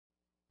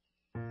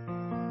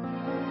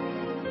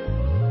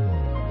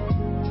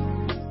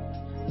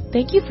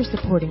Thank you for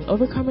supporting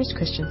Overcomers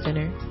Christian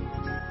Center.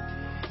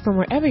 From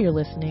wherever you're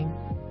listening,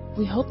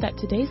 we hope that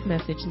today's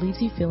message leaves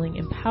you feeling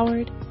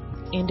empowered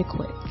and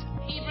equipped.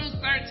 Hebrews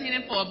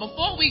 13:4.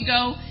 Before we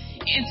go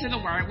into the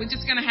word, we're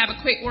just going to have a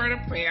quick word of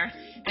prayer.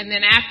 And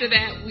then after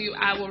that,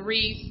 I will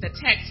read the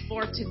text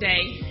for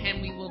today,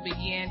 and we will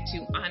begin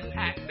to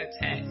unpack the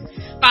text.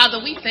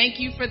 Father, we thank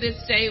you for this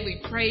day. We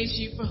praise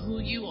you for who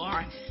you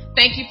are.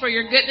 Thank you for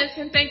your goodness,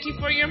 and thank you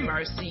for your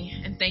mercy,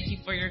 and thank you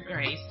for your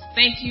grace.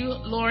 Thank you,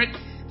 Lord,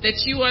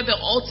 that you are the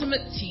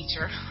ultimate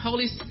teacher.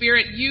 Holy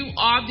Spirit, you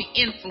are the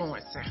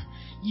influencer.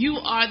 You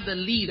are the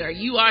leader.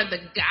 You are the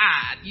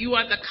guide. You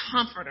are the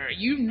comforter.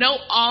 You know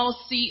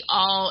all, see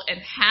all, and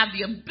have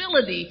the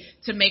ability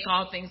to make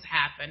all things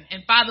happen.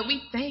 And Father,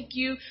 we thank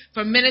you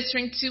for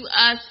ministering to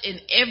us in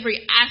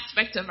every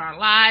aspect of our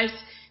lives,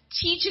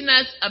 teaching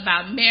us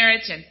about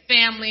marriage and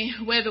family,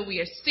 whether we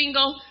are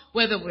single,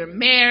 whether we're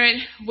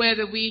married,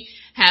 whether we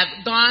have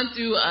gone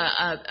through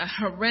a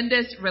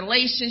horrendous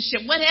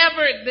relationship,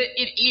 whatever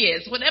it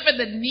is, whatever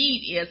the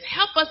need is,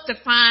 help us to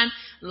find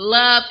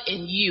love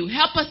in you.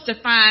 Help us to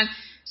find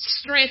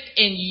strength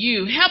in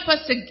you. Help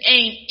us to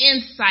gain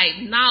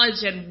insight,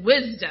 knowledge, and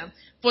wisdom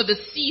for the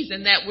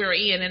season that we're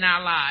in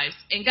our lives.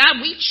 And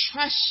God, we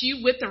trust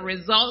you with the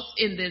results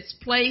in this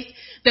place,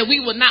 that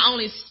we will not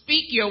only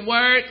speak your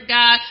word,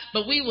 God,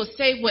 but we will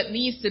say what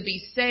needs to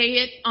be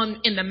said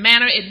in the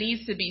manner it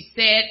needs to be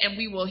said, and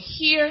we will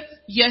hear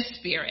your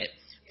spirit.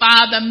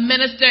 Father,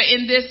 minister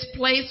in this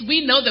place.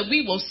 We know that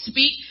we will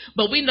speak,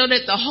 but we know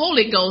that the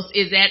Holy Ghost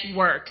is at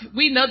work.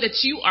 We know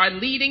that you are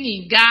leading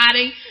and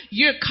guiding.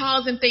 You're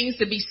causing things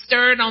to be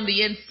stirred on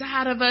the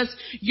inside of us.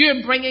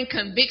 You're bringing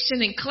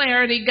conviction and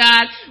clarity,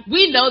 God.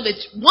 We know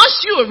that once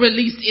you are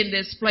released in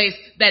this place,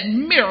 that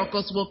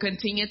miracles will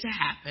continue to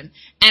happen.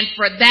 And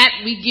for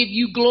that, we give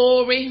you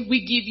glory,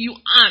 we give you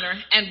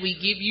honor, and we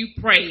give you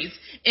praise.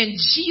 In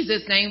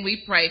Jesus' name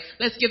we pray.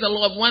 Let's give the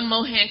Lord one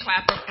more hand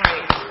clap of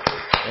praise.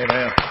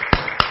 Amen.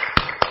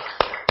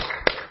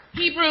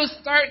 Hebrews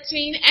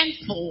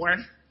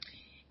 13:4,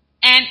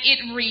 and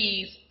it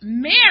reads,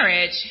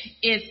 marriage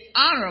is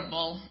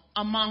honorable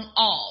among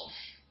all,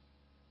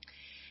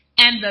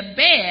 and the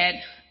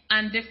bed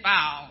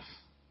undefiled.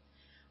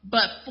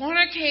 But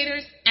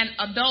fornicators and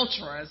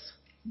adulterers,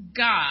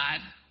 God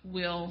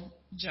will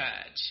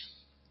judge.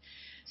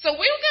 So we're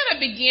going to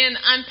begin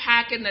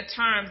unpacking the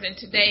terms in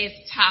today's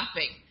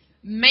topic,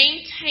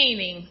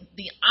 maintaining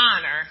the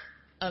honor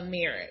of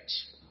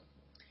marriage.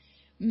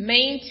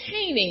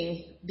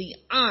 Maintaining the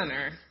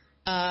honor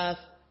of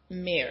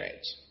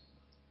marriage.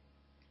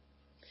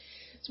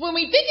 So when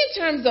we think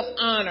in terms of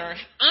honor,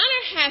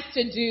 honor has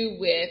to do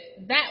with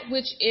that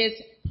which is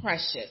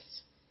precious,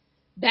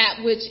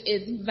 that which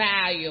is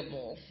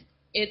valuable.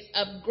 It's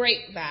of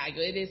great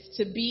value. It is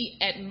to be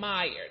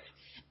admired.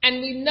 And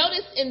we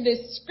notice in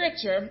this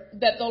scripture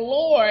that the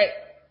Lord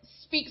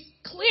speaks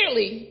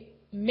clearly,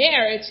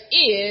 marriage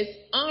is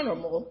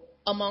honorable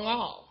among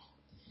all.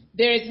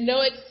 There is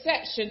no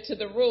exception to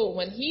the rule.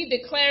 When he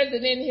declares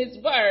it in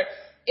his word,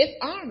 it's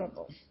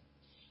honorable.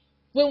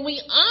 When we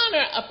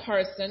honor a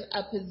person,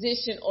 a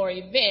position, or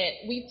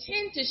event, we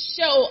tend to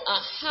show a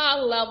high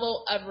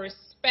level of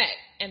respect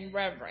and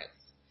reverence.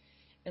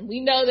 And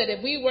we know that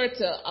if we were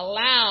to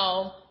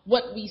allow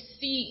what we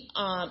see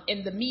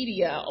in the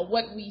media, or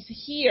what we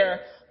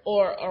hear,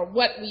 or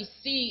what we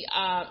see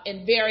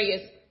in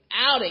various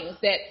outings,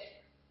 that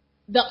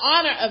the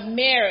honor of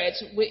marriage,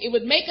 it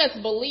would make us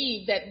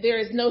believe that there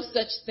is no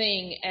such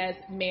thing as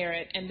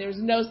merit, and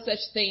there's no such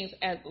thing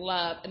as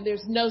love, and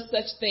there's no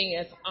such thing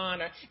as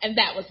honor. And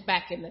that was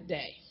back in the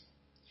day.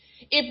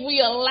 If we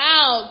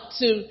allowed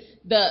to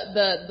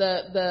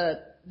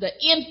the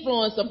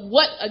influence of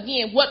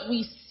what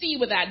we see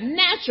with our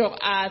natural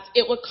eyes,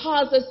 it would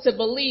cause us to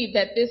believe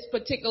that this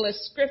particular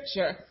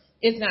scripture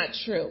is not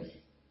true.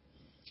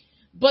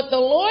 But the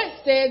Lord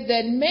said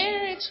that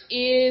marriage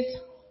is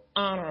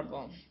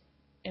honorable.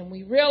 And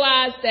we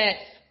realize that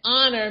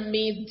honor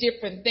means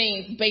different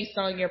things based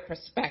on your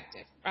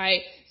perspective,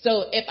 right?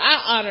 So if I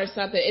honor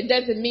something, it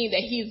doesn't mean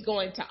that he's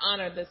going to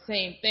honor the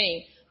same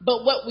thing.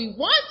 But what we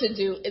want to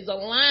do is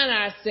align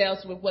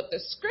ourselves with what the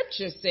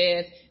scripture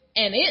says,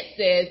 and it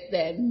says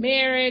that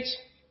marriage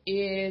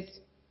is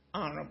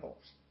honorable.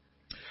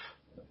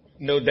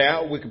 No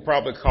doubt we could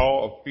probably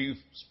call a few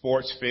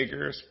sports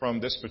figures from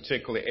this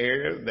particular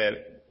area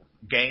that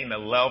gain a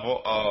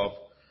level of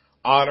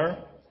honor.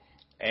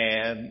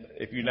 And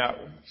if you're not,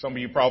 some of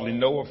you probably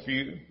know a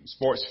few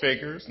sports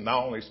figures,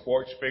 not only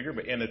sports figures,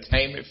 but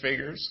entertainment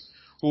figures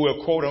who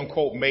have quote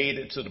unquote made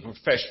it to the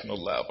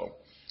professional level.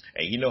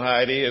 And you know how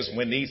it is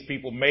when these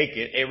people make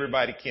it,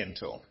 everybody kin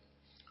to them.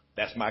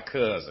 That's my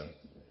cousin.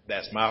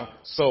 That's my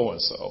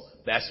so-and-so.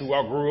 That's who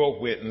I grew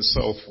up with and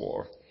so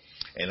forth.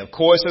 And of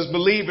course, as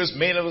believers,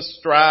 many of us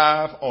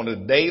strive on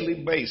a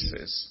daily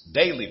basis,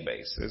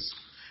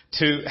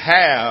 to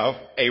have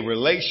a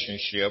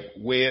relationship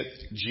with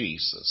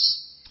Jesus.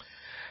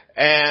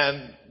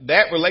 And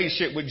that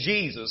relationship with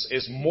Jesus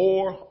is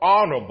more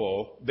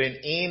honorable than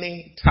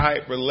any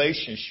type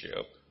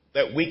relationship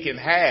that we can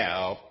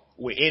have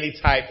with any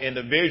type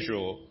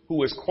individual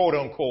who is quote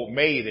unquote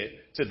made it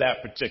to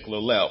that particular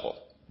level.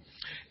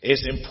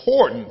 It's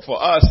important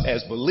for us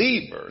as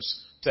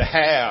believers to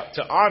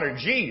honor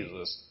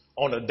Jesus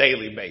on a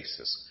daily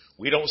basis.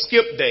 We don't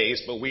skip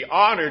days, but we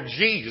honor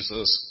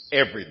Jesus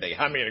every day.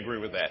 How many agree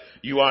with that?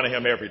 You honor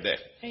him every day.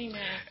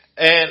 Amen.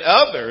 And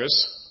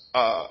others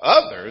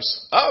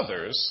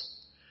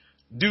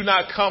do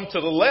not come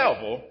to the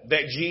level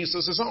that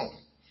Jesus is on.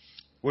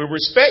 We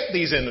respect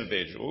these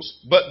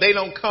individuals, but they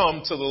don't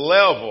come to the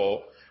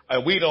level,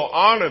 and we don't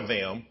honor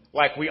them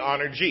like we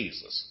honor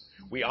Jesus.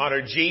 We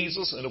honor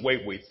Jesus in the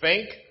way we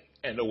think,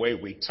 and the way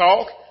we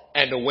talk,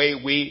 and the way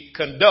we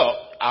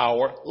conduct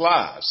our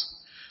lives.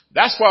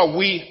 That's why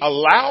we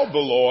allow the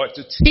Lord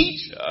to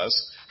teach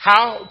us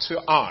how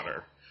to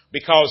honor,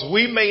 because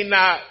we may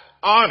not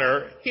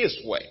honor his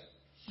way.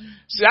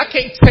 See, I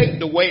can't take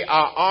the way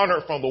I honor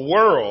from the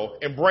world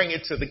and bring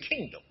it to the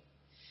kingdom.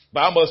 But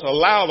I must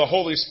allow the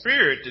Holy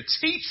Spirit to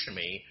teach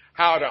me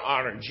how to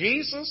honor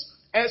Jesus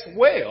as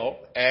well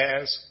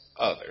as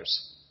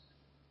others.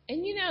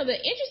 And you know, the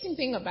interesting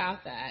thing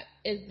about that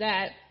is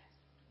that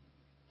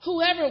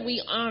whoever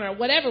we honor,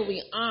 whatever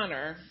we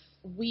honor,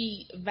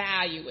 we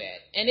value it.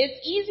 And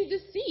it's easy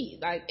to see.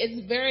 Like,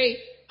 it's very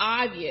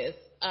obvious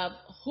of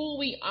who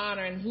we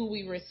honor and who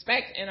we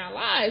respect in our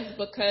lives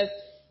because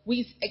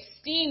we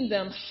esteem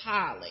them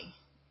highly.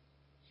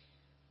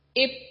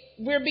 If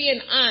we're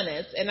being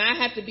honest, and I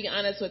have to be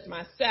honest with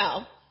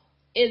myself,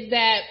 is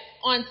that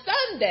on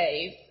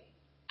Sundays,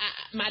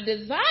 my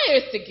desire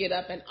is to get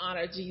up and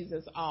honor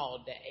Jesus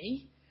all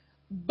day.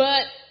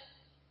 But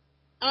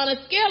on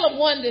a scale of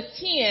 1 to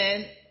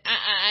 10,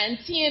 and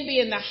 10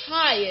 being the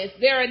highest,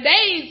 there are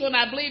days when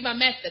I believe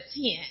I'm at the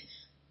 10.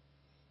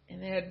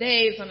 And there are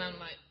days when I'm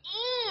like,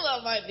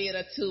 I might be at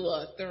a 2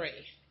 or a 3.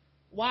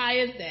 Why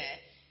is that?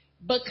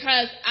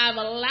 Because I've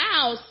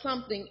allowed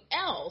something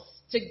else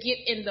to get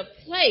in the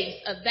place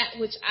of that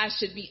which I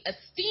should be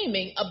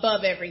esteeming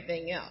above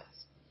everything else.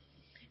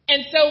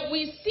 And so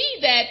we see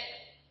that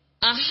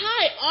a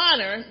high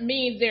honor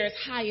means there's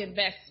high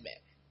investment.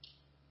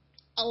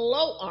 A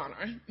low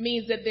honor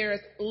means that there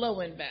is low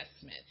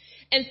investment.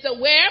 And so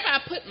wherever I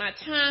put my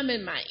time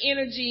and my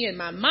energy and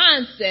my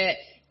mindset,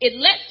 it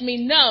lets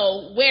me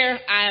know where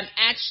I'm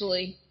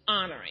actually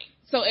honoring.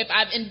 So if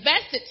I've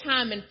invested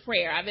time in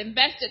prayer, I've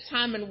invested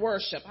time in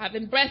worship, I've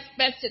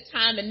invested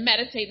time in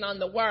meditating on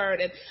the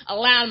word and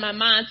allowing my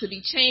mind to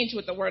be changed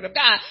with the word of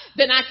God,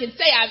 then I can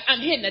say I'm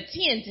hitting a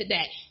 10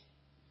 today.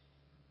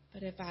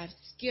 But if I've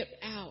skipped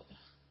out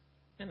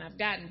and I've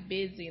gotten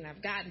busy and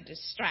I've gotten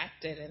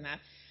distracted and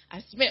I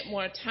spent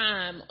more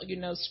time,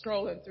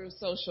 scrolling through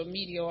social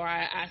media, or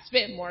I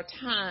spent more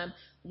time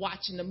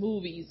watching the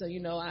movies,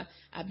 or,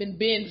 I've been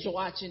binge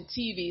watching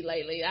TV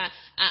lately.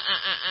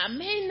 I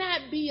may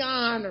not be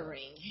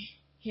honoring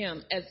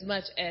him as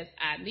much as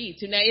I need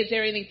to. Now, is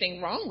there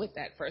anything wrong with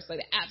that, First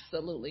Lady?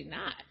 Absolutely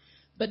not.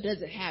 But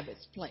does it have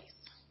its place?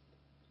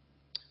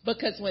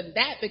 Because when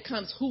that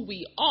becomes who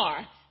we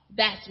are,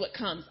 that's what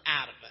comes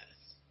out of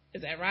us.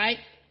 Is that right?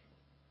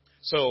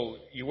 So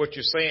what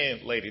you're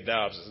saying, Lady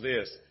Dobbs, is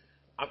this.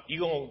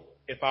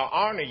 If I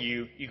honor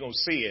you, you're going to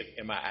see it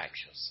in my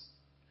actions.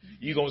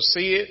 You're going to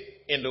see it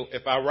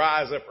if I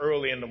rise up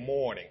early in the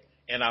morning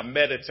and I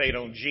meditate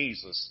on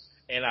Jesus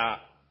and I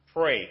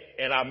pray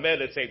and I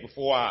meditate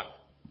before I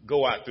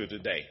go out through the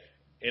day.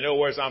 In other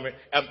words,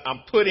 I'm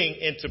putting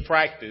into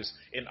practice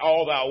in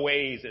all thy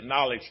ways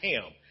acknowledge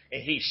him,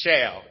 and he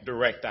shall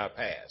direct our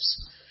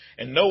paths.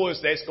 And notice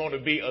that's going to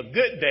be a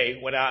good day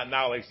when I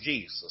acknowledge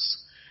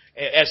Jesus,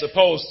 as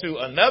opposed to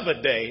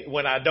another day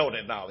when I don't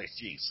acknowledge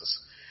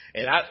Jesus.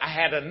 And I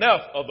had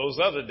enough of those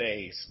other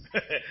days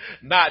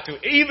not to,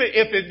 even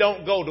if it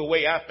don't go the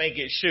way I think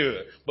it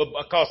should, but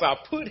because I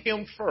put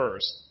him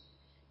first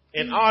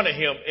and honor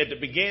him at the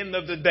beginning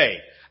of the day,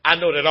 I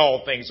know that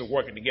all things are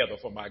working together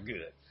for my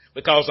good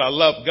because I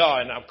love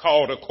God and I'm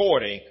called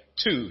according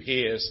to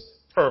his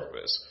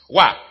purpose.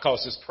 Why?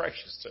 Because it's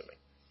precious to me.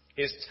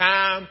 His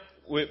time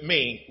with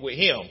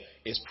him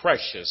is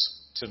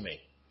precious to me.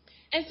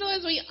 And so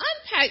as we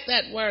unpack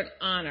that word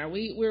honor,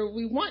 we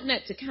want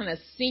that to kind of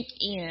sink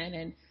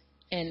in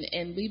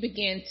and we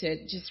begin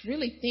to just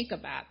really think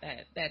about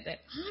that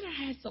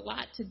honor has a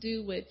lot to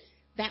do with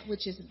that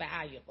which is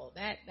valuable,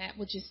 that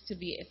which is to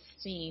be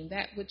esteemed,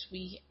 that which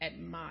we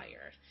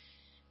admire.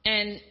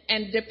 And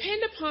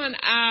depend upon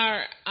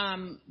our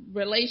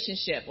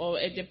relationship, or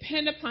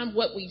depend upon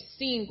what we've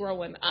seen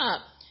growing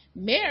up,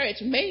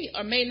 marriage may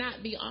or may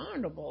not be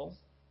honorable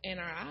in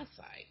our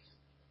eyesight.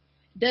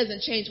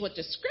 Doesn't change what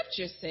the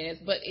scripture says,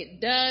 but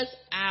it does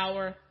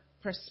our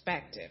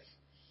perspective.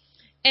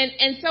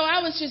 And so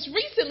I was just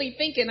recently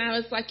thinking, I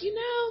was like,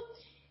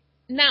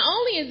 not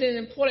only is it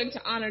important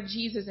to honor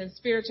Jesus in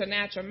spiritual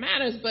natural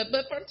matters, but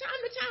from time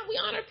to time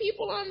we honor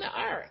people on the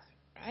earth,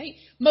 right?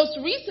 Most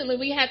recently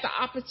we had the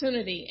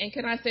opportunity, and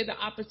can I say the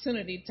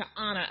opportunity, to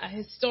honor a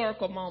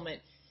historical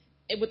moment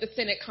with the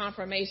Senate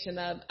confirmation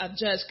of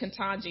Judge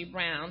Ketanji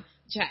Brown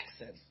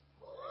Jackson.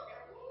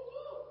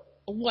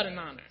 What an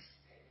honor.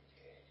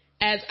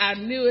 as our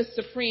newest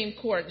Supreme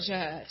Court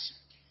judge.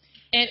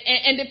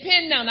 And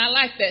depending on, I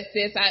like that,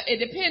 sis,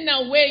 it depends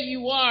on where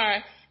you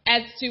are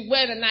as to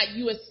whether or not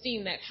you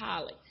esteem that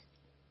highly.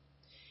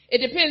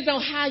 It depends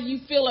on how you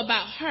feel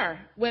about her,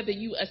 whether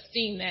you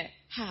esteem that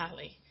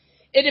highly.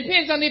 It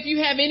depends on if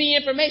you have any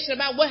information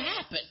about what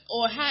happened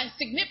or how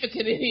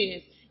significant it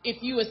is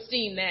if you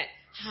esteem that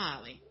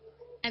highly.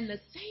 And the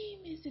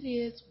same as it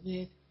is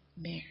with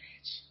marriage.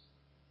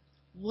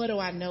 What do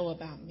I know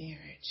about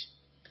marriage?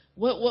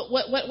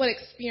 What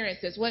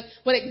experiences?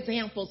 What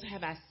examples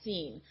have I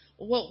seen?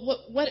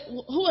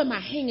 Who am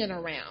I hanging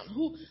around?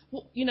 Who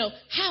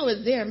how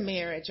is their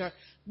marriage? Or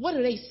what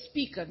do they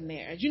speak of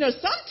marriage?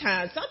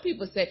 Sometimes some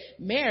people say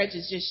marriage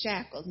is just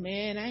shackles.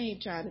 Man, I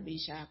ain't trying to be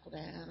shackled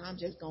down. I'm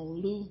just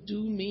going to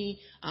do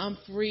me. I'm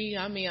free.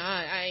 I mean,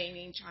 I ain't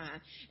even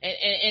trying.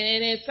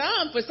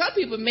 And for some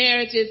people,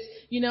 marriage is,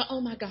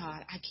 oh my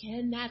God, I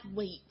cannot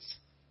wait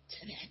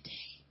to that day.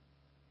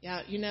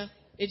 Y'all,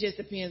 it just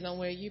depends on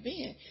where you've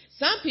been.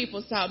 Some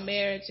people saw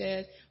marriage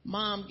as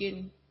mom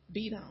getting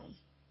beat on.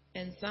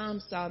 And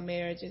some saw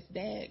marriage as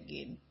dad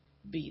getting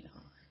beat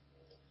on.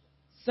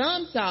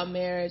 Some saw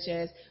marriage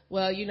as,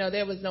 well,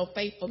 there was no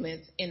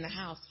faithfulness in the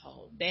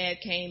household. Dad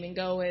came and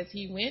go as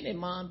he went, and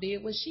mom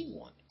did what she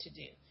wanted to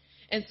do.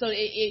 And so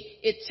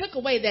it took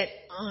away that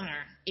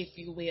honor, if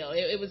you will.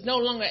 It was no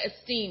longer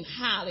esteemed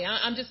highly.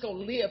 I'm just going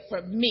to live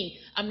for me.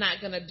 I'm not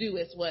going to do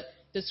as what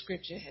the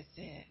scripture has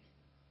said.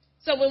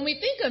 So when we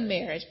think of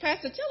marriage,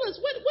 Pastor, tell us,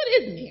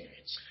 what is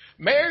marriage?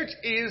 Marriage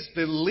is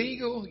the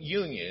legal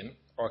union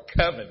or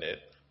covenant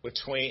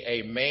between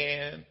a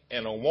man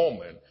and a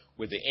woman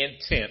with the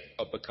intent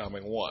of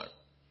becoming one.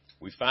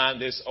 We find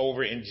this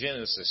over in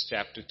Genesis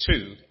chapter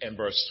 2 and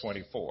verse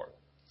 24.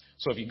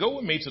 So if you go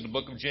with me to the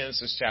book of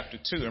Genesis chapter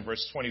 2 and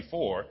verse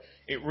 24,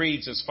 it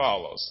reads as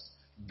follows.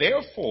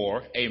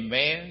 Therefore, a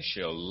man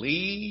shall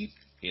leave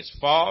his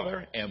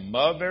father and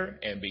mother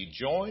and be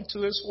joined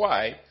to his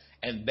wife,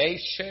 and they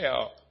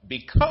shall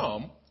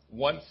become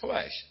one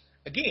flesh.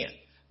 Again,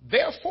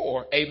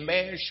 therefore, a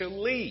man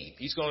shall leave.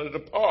 He's going to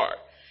depart.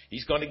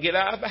 He's going to get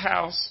out of the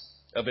house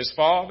of his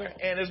father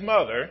and his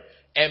mother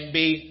and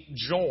be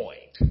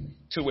joined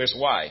to his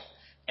wife,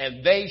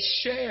 and they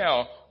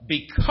shall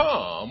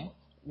become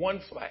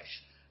one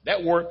flesh.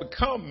 That word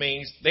become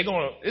means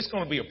it's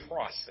going to be a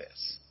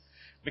process.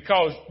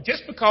 Because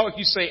just because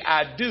you say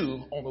I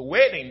do on the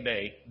wedding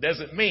day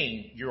doesn't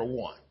mean you're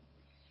one.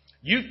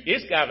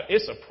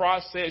 It's a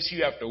process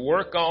you have to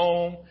work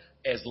on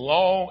as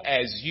long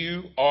as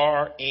you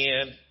are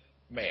in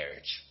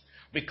marriage.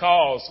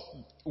 Because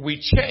we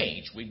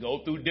change. We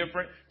go through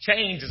different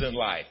changes in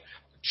life.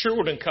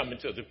 Children come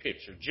into the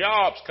picture.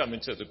 Jobs come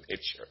into the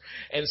picture.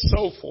 And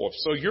so forth.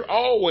 So you're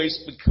always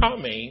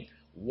becoming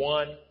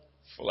one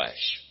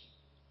flesh.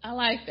 I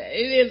like that.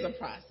 It is a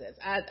process.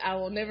 I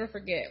will never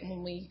forget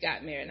when we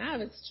got married. And I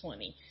was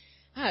 20.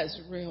 I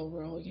was real,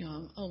 real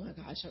young. Oh, my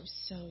gosh, I was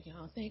so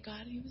young. Thank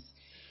God he was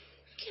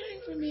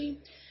caring for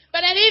me.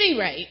 But at any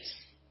rate,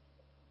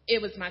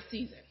 it was my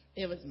season.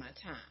 It was my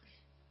time.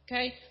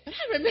 Okay? But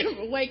I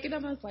remember waking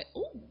up, I was like,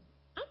 ooh,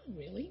 I'm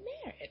really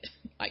married.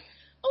 Like,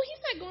 oh,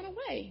 he's not going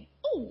away.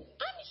 Ooh,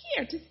 I'm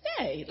here to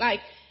stay. Like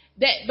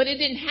that, but it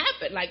didn't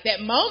happen. Like that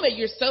moment,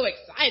 you're so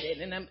excited.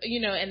 And,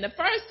 and the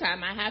first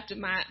time I have to,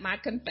 my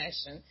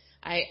confession,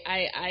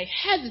 I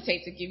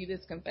hesitate to give you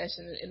this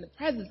confession in the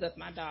presence of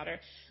my daughter.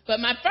 But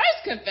my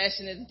first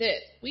confession is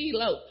this. We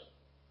eloped.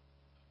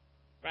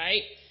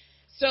 Right?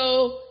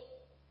 So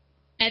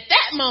at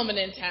that moment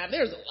in time,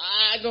 there was a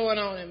lot going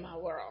on in my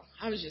world.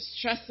 I was just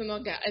trusting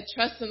on God,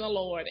 trusting the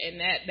Lord, and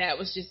that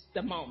was just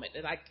the moment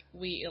that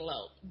we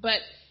eloped. But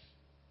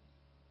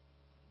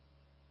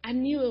I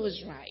knew it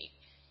was right.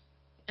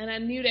 And I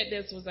knew that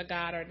this was a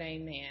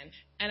God-ordained man.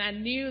 And I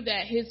knew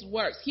that his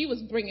works, he was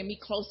bringing me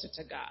closer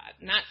to God,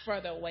 not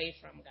further away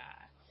from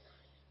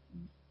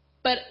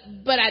God.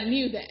 But I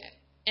knew that.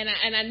 And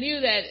I knew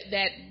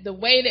that the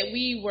way that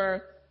we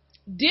were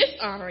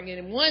dishonoring it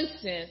in one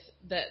sense,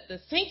 the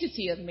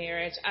sanctity of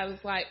marriage, I was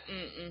like,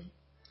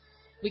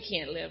 we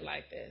can't live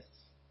like this.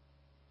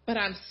 But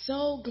I'm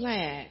so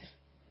glad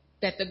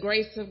that the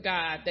grace of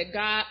God, that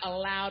God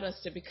allowed us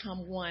to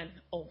become one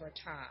over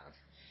time.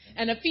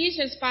 And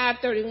Ephesians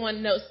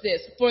 5:31 notes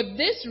this, for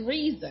this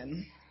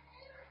reason,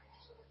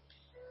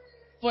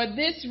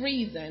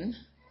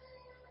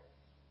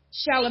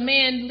 shall a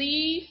man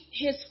leave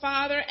his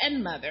father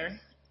and mother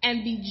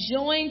and be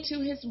joined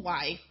to his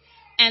wife,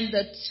 and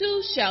the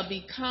two shall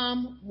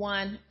become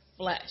one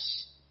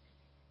flesh.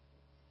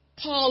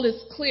 Paul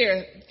is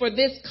clear, for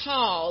this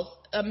cause,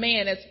 a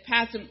man, as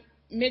Pastor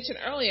mentioned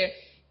earlier,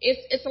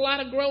 it's a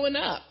lot of growing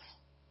up.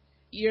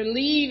 You're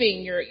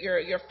leaving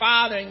your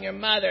father and your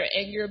mother,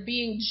 and you're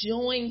being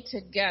joined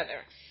together.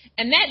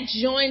 And that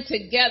joined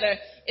together,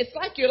 it's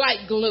like you're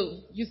like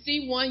glue. You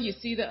see one, you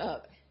see the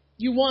other.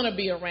 You want to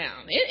be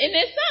around. And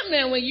it's something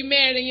that when you're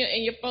married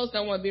and your folks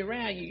don't want to be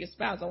around you, your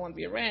spouse don't want to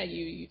be around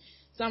you,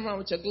 something wrong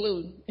with your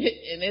glue,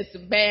 and it's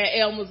some bad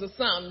ailments or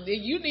something.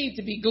 You need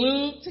to be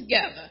glued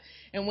together.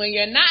 And when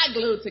you're not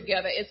glued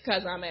together, it's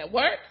because I'm at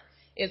work,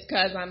 It's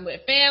because I'm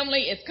with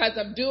family. It's because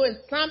I'm doing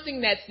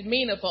something that's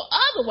meaningful.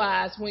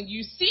 Otherwise, when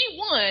you see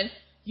one,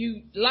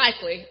 you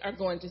likely are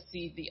going to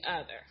see the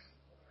other.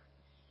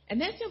 And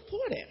that's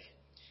important.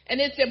 And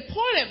it's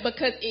important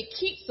because it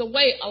keeps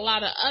away a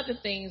lot of other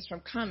things from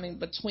coming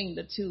between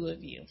the two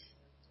of you.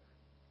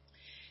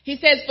 He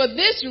says, for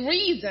this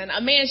reason,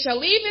 a man shall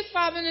leave his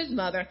father and his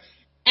mother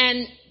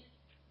and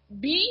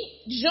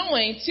be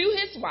joined to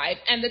his wife,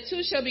 and the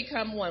two shall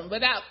become one.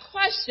 Without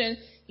question,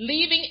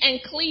 leaving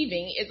and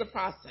cleaving is a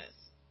process.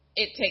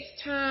 It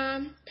takes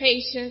time,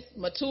 patience,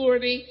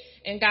 maturity,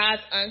 and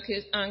God's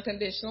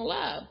unconditional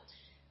love.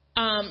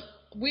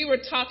 We were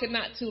talking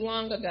not too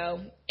long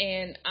ago,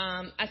 and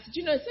I said,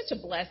 it's such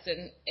a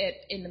blessing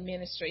in the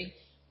ministry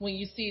when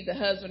you see the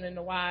husband and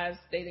the wives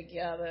stay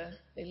together.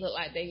 They look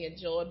like they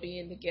enjoy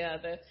being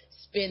together,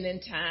 spending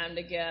time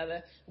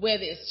together,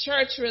 whether it's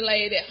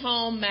church-related,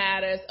 home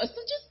matters, or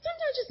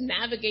sometimes just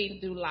navigating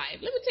through life.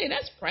 Let me tell you,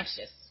 that's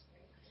precious.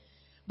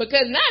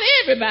 Because not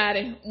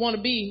everybody want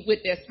to be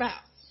with their spouse.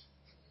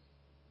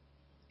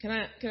 Can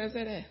I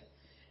say that?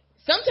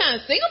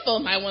 Sometimes single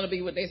folks might want to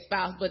be with their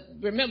spouse, but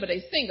remember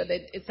they're single.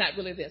 It's not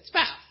really their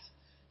spouse.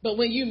 But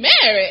when you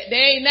married,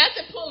 there ain't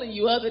nothing pulling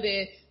you other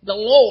than the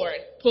Lord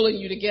pulling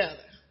you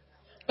together.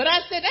 But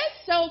I said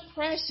that's so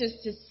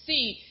precious to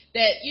see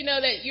that,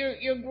 that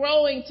you're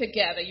growing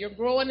together. You're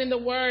growing in the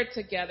Word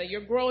together.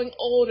 You're growing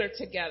older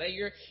together.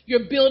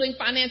 You're building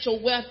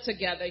financial wealth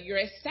together. You're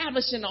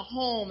establishing a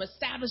home,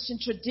 establishing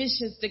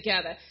traditions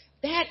together.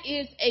 That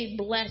is a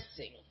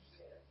blessing.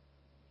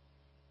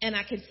 And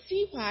I can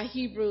see why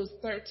Hebrews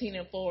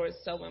 13:4 is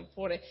so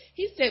important.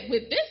 He said,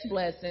 with this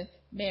blessing,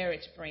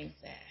 marriage brings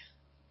that.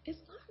 It's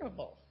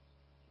honorable.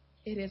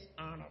 It is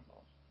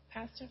honorable.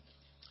 Pastor?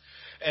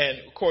 And,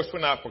 of course, we're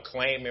not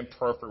proclaiming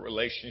perfect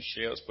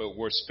relationships, but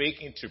we're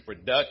speaking to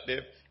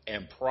productive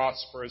and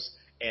prosperous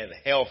and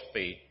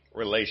healthy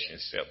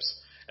relationships.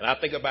 And I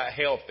think about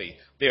healthy.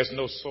 There's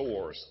no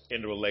sores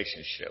in the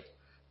relationship,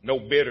 no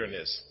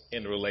bitterness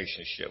in the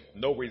relationship,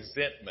 no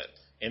resentment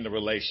in the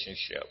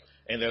relationship.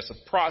 And there's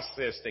a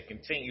process that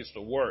continues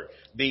to work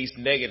these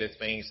negative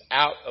things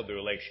out of the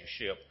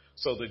relationship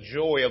so the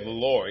joy of the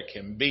Lord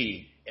can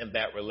be in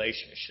that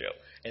relationship.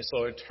 And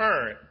so in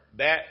turn,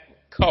 that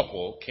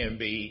couple can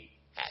be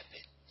happy.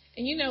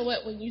 And you know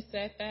what? When you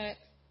said that,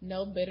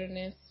 no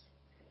bitterness,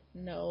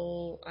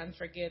 no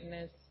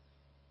unforgiveness,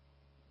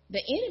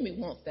 the enemy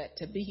wants that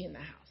to be in the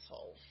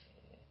household.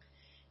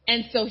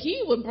 And so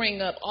he would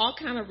bring up all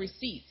kind of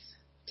receipts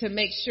to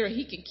make sure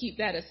he can keep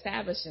that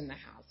established in the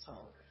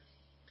household.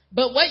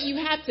 But what you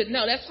have to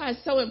know, that's why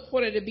it's so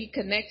important to be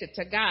connected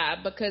to God,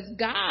 because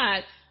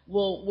God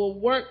will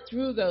work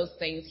through those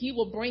things. He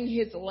will bring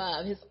his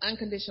love, his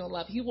unconditional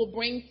love. He will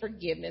bring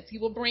forgiveness. He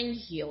will bring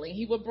healing.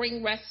 He will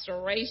bring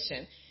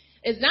restoration.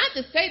 It's not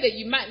to say that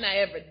you might not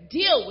ever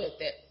deal with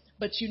it,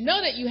 but you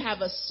know that you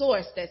have a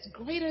source that's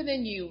greater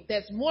than you,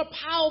 that's more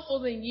powerful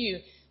than you,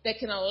 that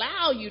can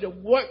allow you to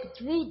work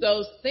through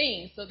those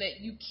things so that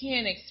you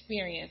can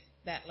experience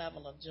that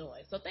level of joy.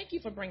 So thank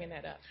you for bringing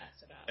that up,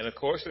 Pastor Dobbs. And, of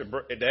course,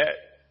 that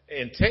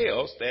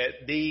entails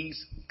that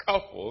these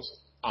couples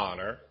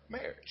honor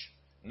marriage.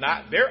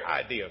 Not their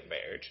idea of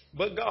marriage,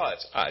 but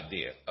God's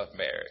idea of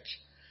marriage.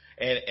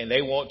 And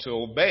they want to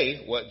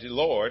obey what the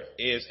Lord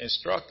is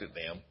instructed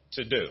them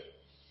to do.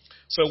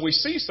 So we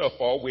see so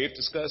far we've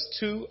discussed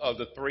two of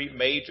the three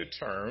major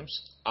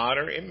terms,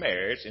 honor and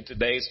marriage, in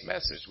today's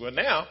message. We'll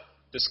now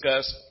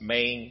discuss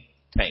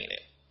maintaining.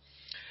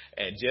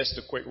 And just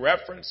a quick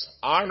reference,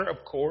 honor,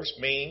 of course,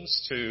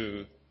 means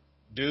to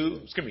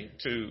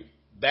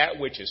that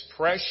which is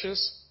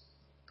precious,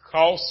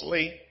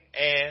 costly,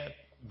 and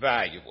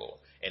valuable.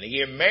 And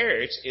again,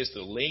 marriage is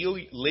the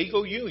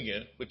legal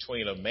union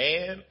between a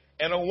man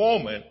and a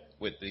woman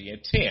with the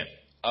intent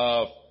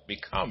of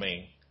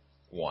becoming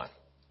one.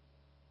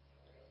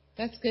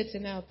 That's good to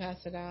know,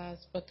 Pastor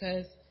Dobbs,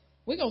 because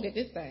we're going to get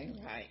this thing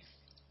right.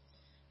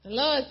 The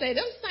Lord say,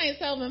 them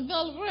saints over in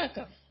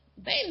Villa,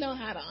 they know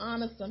how to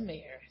honor some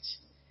marriage.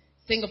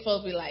 Single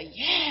folks be like,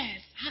 yes,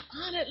 I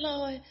honor it,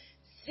 Lord.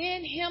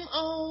 Send him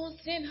on,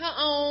 send her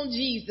on,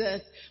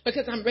 Jesus,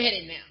 because I'm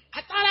ready now.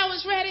 I thought I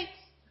was ready,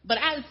 but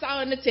I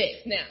saw in the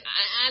text. Now,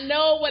 I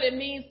know what it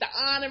means to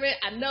honor it.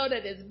 I know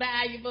that it's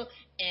valuable,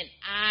 and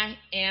I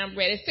am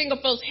ready. Single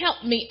folks,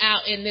 help me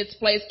out in this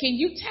place. Can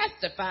you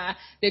testify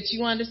that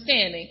you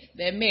understanding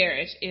that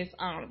marriage is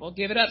honorable?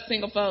 Give it up,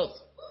 single folks.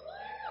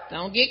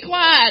 Don't get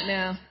quiet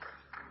now,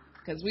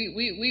 because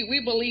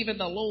we believe in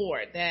the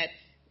Lord that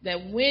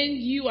when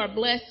you are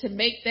blessed to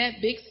make that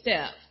big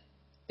step,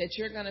 that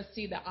you're going to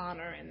see the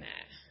honor in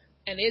that.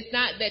 And it's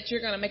not that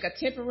you're going to make a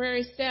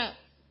temporary step,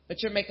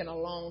 but you're making a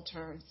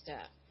long-term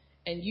step.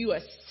 And you are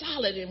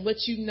solid in what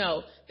you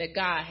know that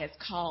God has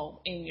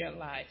called in your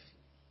life.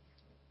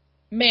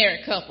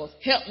 Married couples,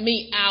 help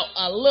me out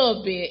a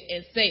little bit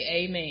and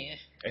say amen.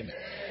 Amen.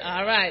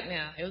 All right,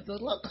 now. It was a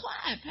little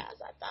quiet,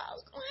 Pastor. I thought I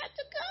was going to have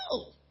to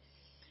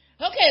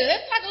go. Okay,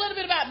 let's talk a little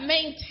bit about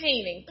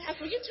maintaining.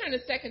 Pastor, will you turn to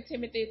 2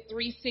 Timothy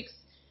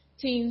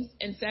 3:16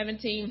 and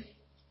 17?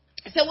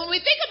 So when we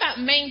think about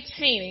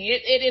maintaining,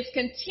 it is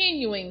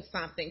continuing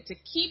something, to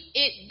keep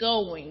it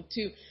going,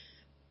 to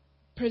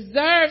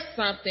preserve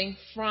something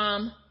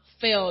from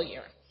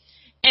failure.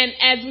 And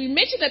as we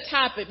mentioned the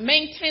topic,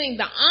 maintaining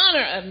the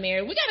honor of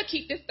marriage, we got to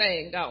keep this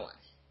thing going.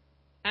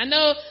 I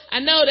know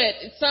that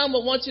some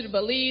will want you to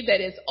believe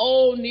that it's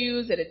old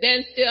news, that it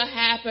doesn't still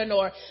happen,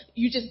 or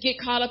you just get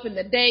caught up in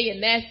the day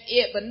and that's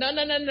it. But no.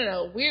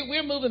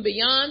 We're moving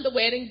beyond the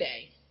wedding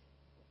day.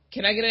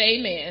 Can I get an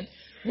amen?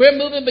 We're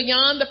moving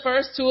beyond the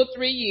first 2 or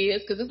 3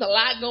 years, because there's a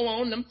lot going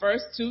on in them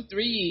first 2-3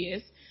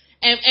 years.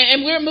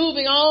 And we're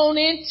moving on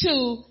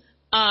into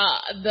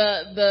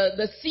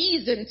the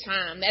season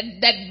time,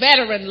 that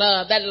veteran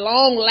love, that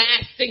long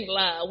lasting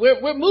love.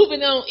 We're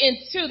moving on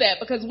into that,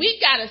 because we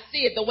got to see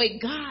it the way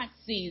God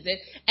sees it,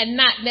 and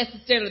not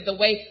necessarily the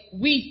way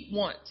we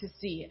want to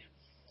see it.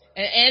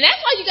 And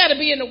that's why you got to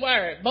be in the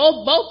Word.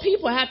 Both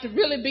people have to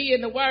really be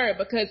in the Word,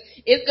 because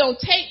it's going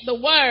to take the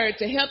Word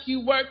to help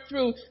you work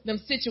through them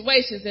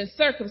situations and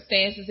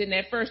circumstances in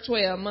that first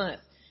 12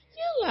 months.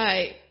 You're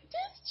like,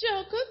 this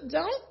joker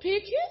don't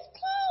pick his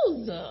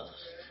clothes up.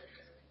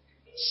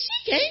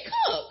 She can't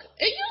cook.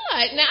 And you're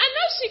like, now I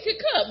know she could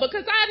cook,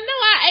 because I know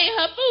I ate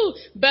her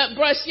food. But,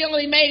 bruh, she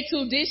only made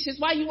 2 dishes.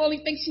 Why you only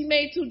think she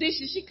made 2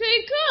 dishes? She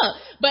couldn't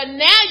cook. But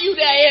now you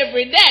there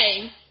every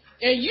day,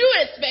 and you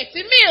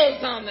expecting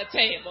meals on the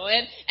table.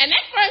 And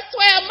that first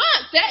 12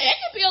 months, that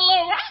could be a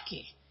little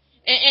rocky.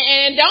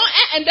 And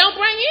don't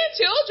bring in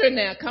children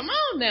now. Come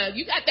on now.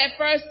 You got that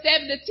first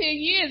 7 to 10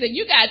 years, and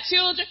you got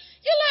children.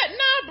 You're like,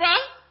 nah,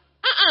 bruh.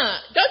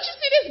 Don't you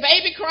see this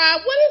baby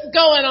crying? What is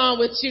going on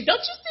with you?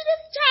 Don't you see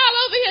this child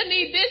over here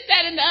need this,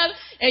 that, and the other?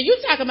 And you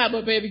talking about,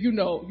 but baby, you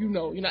know.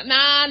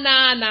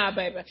 Nah,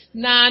 baby.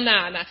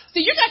 Nah.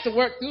 See, you got to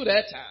work through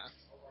that time.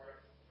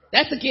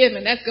 That's a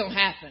given. That's going to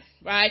happen,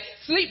 right?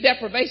 Sleep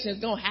deprivation is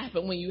going to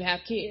happen when you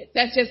have kids.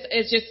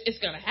 It's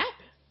going to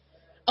happen.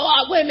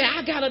 Oh, wait a minute,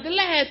 I got up the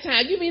last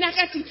time. You mean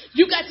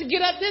you got to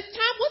get up this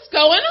time? What's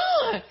going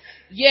on?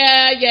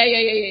 Yeah.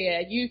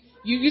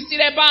 You see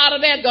that bottle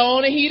there? Go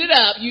on and heat it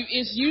up.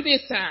 It's you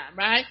this time,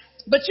 right?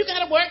 But you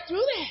got to work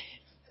through that.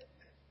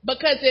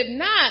 Because if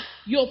not,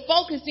 you'll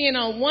focus in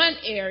on one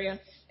area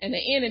and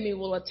the enemy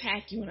will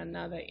attack you in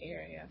another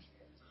area.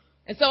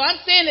 And so I'm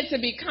saying it to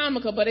be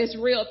comical, but it's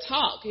real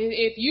talk.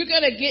 If you're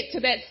going to get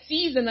to that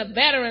season of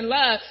veteran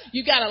love,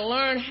 you got to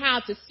learn how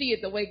to see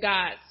it the way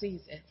God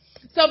sees it.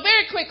 So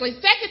very quickly,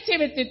 2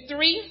 Timothy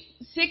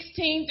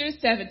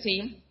 3:16-17,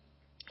 and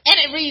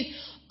it reads,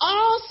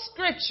 all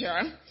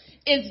scripture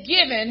is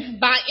given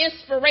by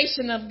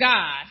inspiration of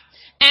God,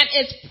 and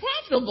is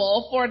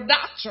profitable for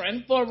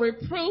doctrine, for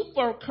reproof,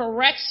 for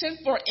correction,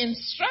 for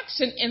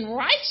instruction in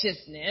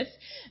righteousness,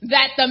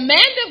 that the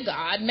man of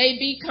God may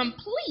be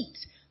complete,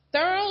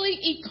 thoroughly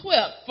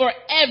equipped for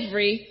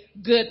every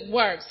good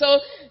work. So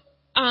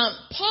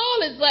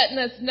Paul is letting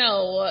us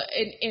know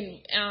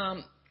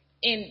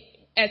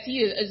as he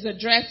is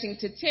addressing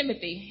to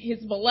Timothy,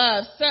 his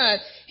beloved son,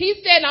 he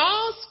said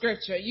all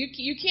scripture,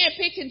 you can't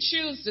pick and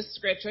choose the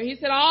scripture. He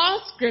said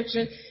all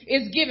scripture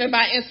is given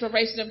by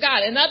inspiration of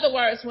God. In other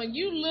words, when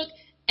you look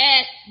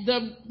at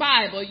the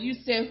Bible, you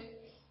say,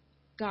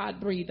 God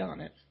breathed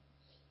on it.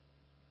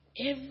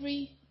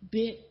 Every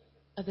bit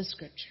of the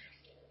scripture.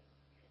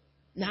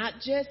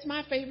 Not just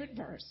my favorite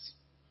verse.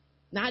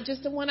 Not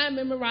just the one I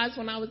memorized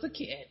when I was a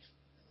kid.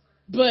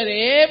 But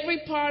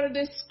every part of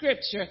this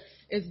scripture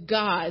is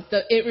God's.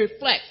 It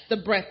reflects the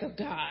breath of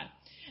God.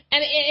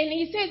 And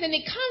he says, and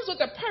it comes with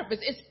a purpose.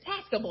 It's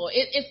profitable.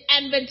 It's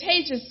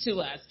advantageous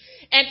to us.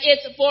 And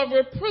it's for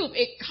reproof.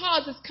 It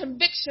causes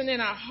conviction in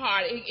our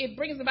heart. It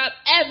brings about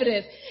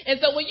evidence. And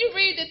so when you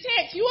read the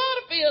text, you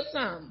ought to feel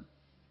something.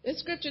 This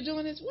scripture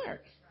doing its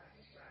work.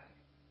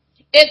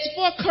 It's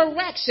for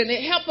correction.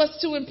 It helps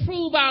us to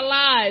improve our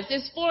lives.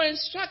 It's for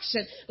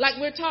instruction, like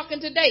we're talking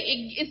today.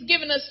 It's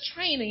giving us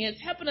training. It's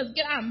helping us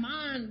get our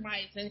mind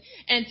right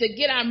and to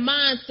get our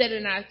mindset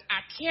and our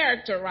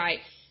character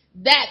right,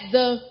 that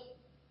the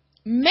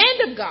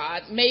man of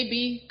God may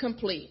be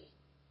complete.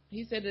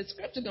 He said the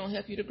scripture is going to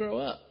help you to grow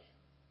up,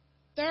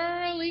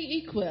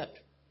 thoroughly equipped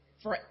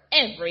for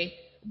every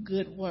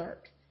good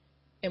work.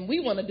 And we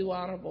want to do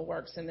honorable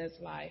works in this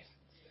life.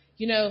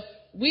 You know,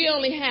 we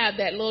only have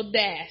that little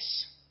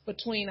dash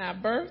between our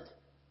birth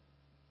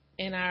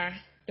and our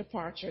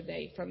departure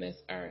date from this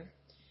earth.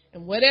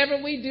 And whatever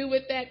we do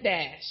with that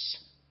dash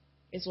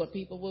is what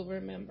people will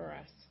remember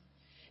us.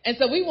 And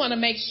so we want to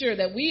make sure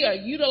that we are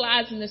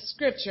utilizing the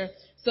scripture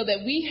so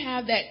that we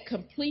have that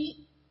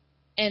complete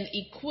and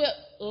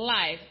equipped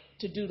life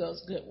to do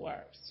those good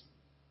works.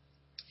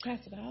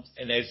 Pastor Dobbs.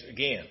 And as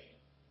again,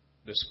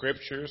 the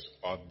scriptures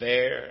are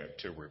there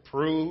to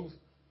reprove,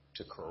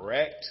 to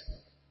correct,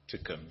 to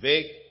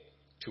convict,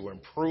 to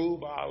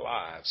improve our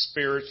lives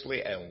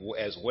spiritually and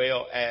as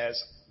well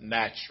as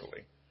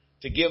naturally,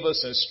 to give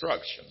us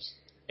instructions,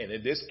 and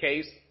in this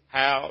case,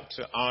 how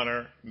to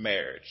honor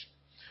marriage.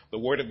 The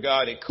Word of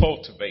God, it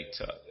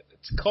cultivates us.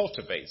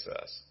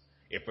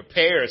 It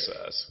prepares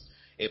us.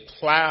 It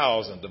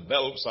plows and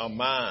develops our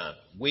mind,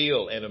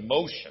 will, and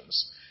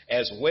emotions.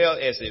 as well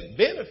as it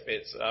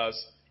benefits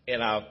us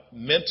in our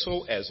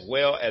mental as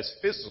well as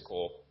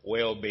physical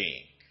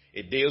well-being.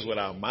 It deals with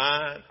our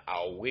mind,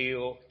 our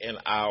will, and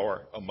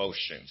our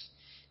emotions.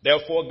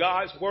 Therefore,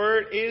 God's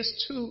word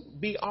is to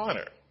be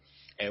honored,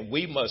 and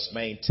we must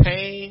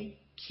maintain,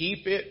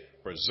 keep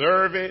it,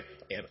 preserve it,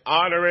 and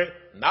honor it,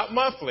 not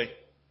monthly,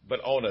 but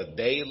on a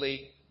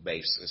daily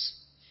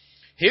basis.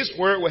 His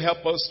word will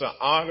help us to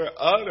honor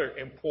other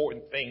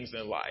important things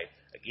in life.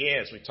 Again,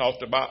 as we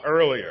talked about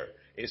earlier,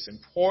 it's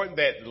important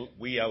that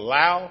we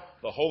allow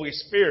the Holy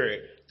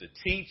Spirit to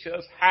teach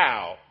us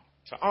how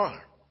to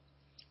honor.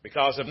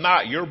 Because if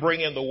not, you're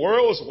bringing the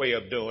world's way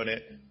of doing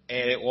it,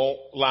 and it won't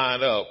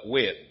line up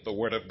with the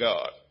Word of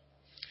God.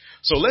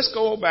 So let's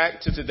go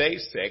back to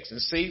today's text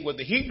and see what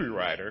the Hebrew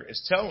writer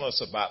is telling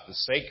us about the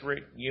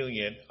sacred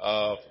union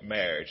of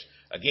marriage.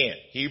 Again,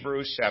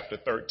 Hebrews chapter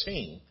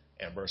 13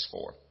 and verse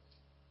 4.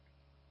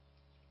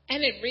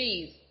 And it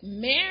reads,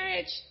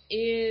 marriage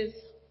is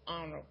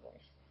honorable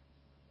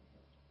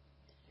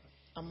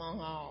among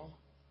all,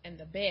 and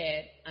the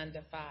bed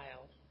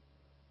undefiled.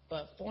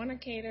 But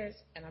fornicators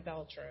and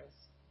adulterers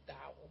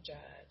God will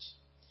judge.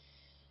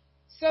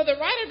 So the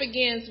writer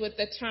begins with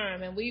the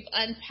term, and we've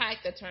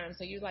unpacked the term.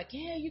 So you're like,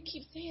 yeah, you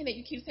keep saying it.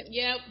 You keep saying,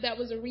 yeah, that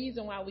was a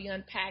reason why we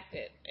unpacked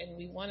it. And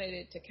we wanted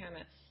it to kind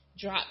of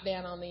drop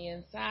down on the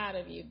inside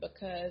of you,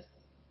 because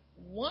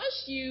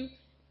once you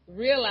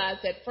realize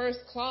that first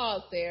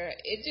clause there,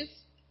 it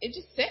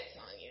just sets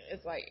on you.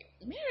 It's like,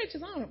 marriage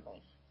is honorable.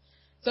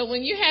 So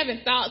when you're having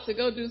thoughts to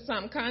go do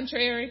something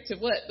contrary to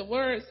what the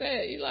word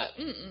said, you're like,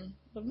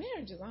 but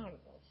marriage is honorable.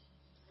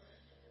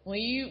 When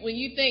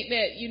you think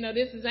that,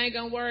 this ain't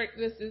gonna work,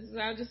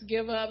 I'll just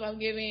give up, I'll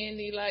give in,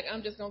 you're like,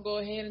 I'm just gonna go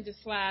ahead and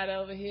just slide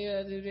over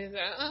here, do this.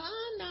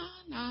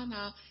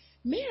 No.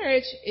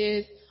 Marriage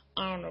is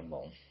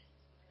honorable.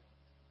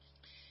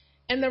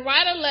 And the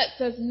writer lets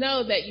us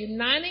know that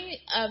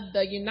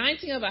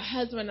uniting of a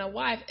husband and a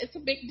wife, it's a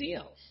big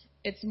deal.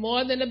 It's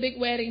more than a big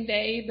wedding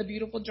day, the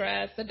beautiful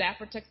dress, the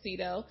dapper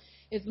tuxedo.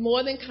 It's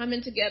more than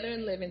coming together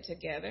and living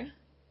together.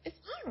 It's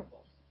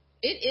honorable.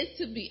 It is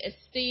to be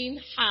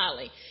esteemed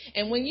highly.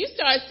 And when you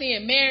start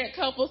seeing married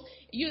couples,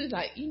 you're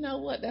like, you know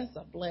what? That's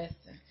a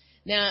blessing.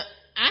 Now,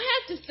 I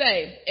have to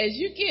say, as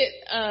you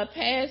get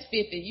past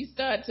 50, you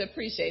start to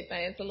appreciate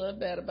things a little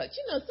better. But,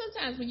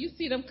 sometimes when you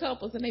see them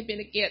couples and they've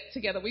been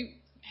together, we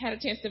had a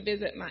chance to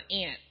visit my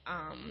aunt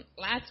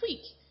last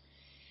week.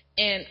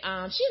 And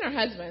she and her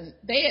husband,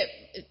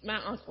 my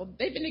uncle,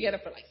 they've been together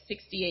for like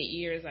 68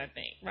 years, I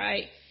think,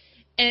 right?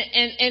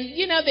 And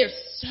they're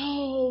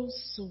so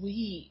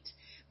sweet.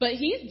 But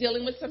he's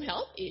dealing with some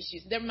health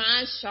issues. Their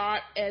mind's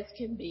sharp as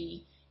can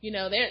be.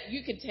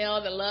 You can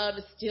tell the love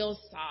is still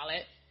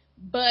solid.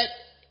 But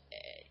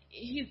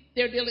he's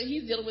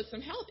dealing with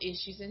some health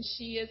issues, and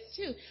she is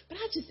too. But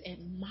I just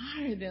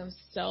admire them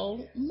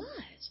so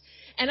much.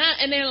 And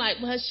they're like,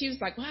 well, she was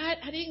like, well,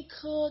 I didn't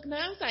cook. And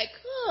I was like,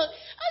 cook?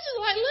 I was just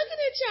like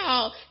looking at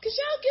y'all, because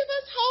y'all give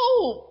us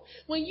hope.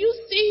 When you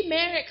see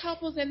married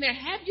couples and they're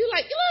happy, you're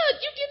like,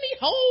 look, you give me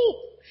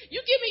hope.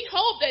 You give me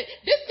hope that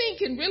this thing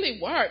can really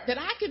work, that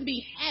I can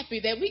be happy,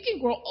 that we can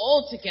grow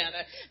old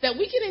together, that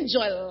we can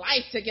enjoy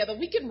life together,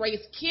 we can raise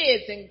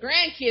kids and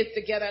grandkids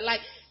together. Like,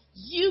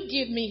 you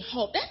give me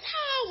hope. That's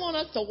how I want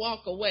us to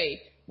walk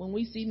away when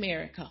we see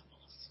married couples.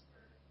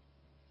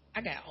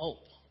 I got hope.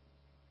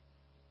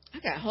 I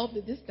got hope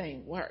that this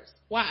thing works.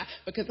 Why?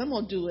 Because I'm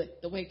going to do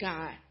it the way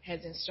God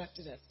has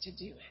instructed us to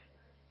do it.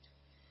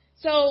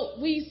 So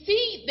we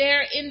see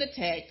there in the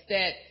text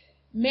that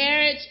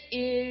marriage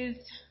is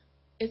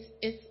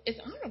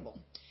honorable.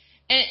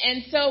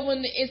 And so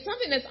when it's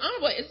something that's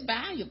honorable, it's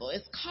valuable,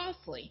 it's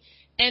costly.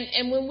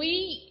 And when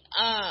we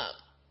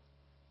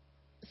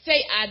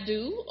say I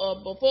do,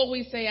 or before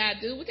we say I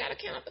do, we got to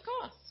count up the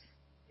cost.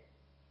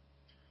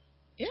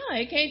 Yeah,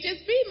 it can't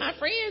just be my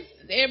friends,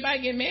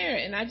 everybody get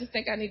married, and I just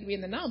think I need to be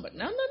in the number.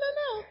 No.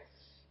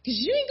 Because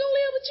you ain't going to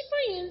live with your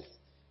friends.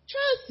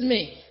 Trust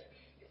me.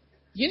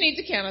 You need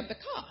to count up the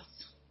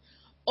cost.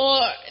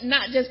 Or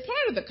not just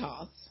part of the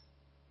cost,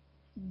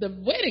 the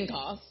wedding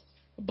cost,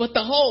 but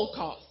the whole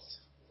cost.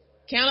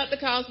 Count up the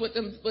cost with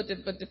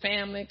the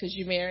family, because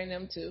you're marrying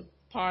them too.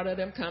 Part of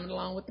them coming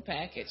along with the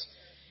package.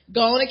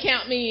 Go on and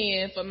count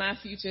me in for my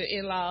future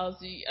in-laws.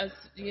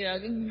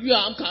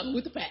 I'm coming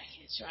with the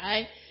package,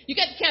 right? You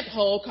got to count the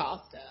whole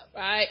cost up,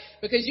 right?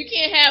 Because you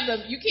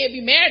can't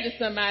be married to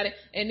somebody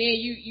and then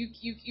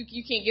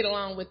you can't get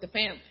along with the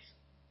family.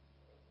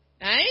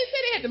 Now, I ain't say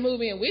they had to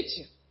move in with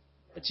you,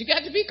 but you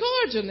got to be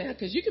cordial now,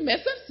 because you can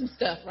mess up some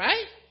stuff,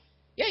 right?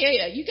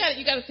 Yeah. You got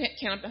to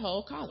count the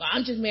whole cost.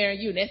 I'm just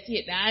marrying you, and that's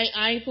it. Now,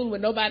 I ain't fooling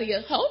with nobody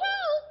else. Hold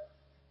on,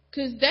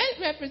 because that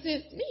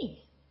represents me.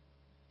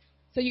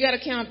 So you got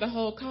to count the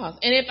whole cost.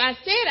 And if I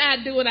said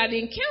I'd do it, I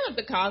didn't count up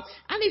the cost,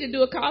 I need to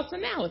do a cost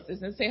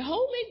analysis and say,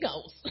 Holy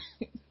Ghost,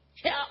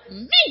 help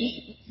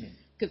me,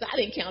 because I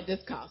didn't count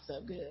this cost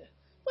up good.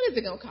 What is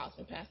it going to cost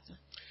me, Pastor?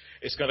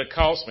 It's going to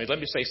cost me. Let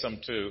me say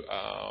something too.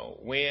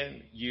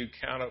 When you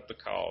count up the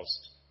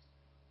cost,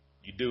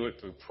 you do it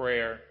through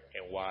prayer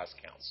and wise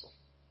counsel.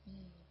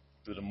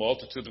 through the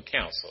multitude of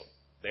counsel,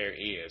 there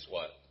is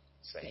what?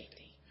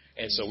 Safety.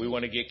 And so we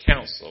want to get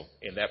counsel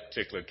in that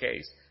particular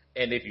case.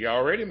 And if you're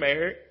already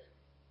married,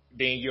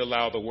 then you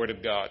allow the Word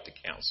of God to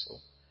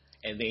counsel.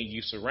 And then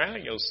you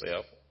surround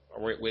yourself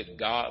with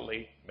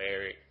godly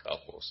married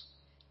couples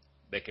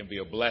that can be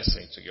a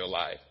blessing to your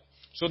life.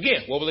 So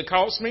again, what will it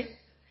cost me?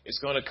 It's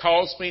going to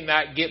cost me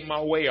not getting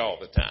my way all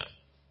the time.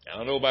 I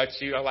don't know about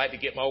you. I like to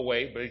get my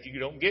way, but you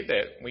don't get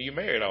that when you're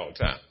married all the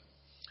time.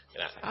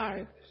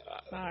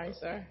 Sorry,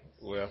 sir.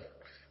 Well,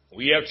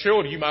 when you have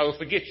children, you might well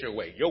forget your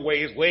way. Your way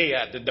is way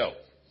out the door.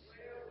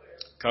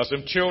 Because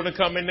them children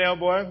come in there,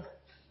 boy,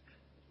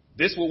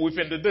 this is what we're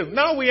finna do.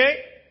 No, we ain't.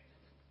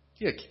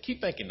 Yeah,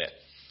 keep thinking that.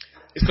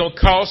 It's going to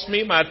cost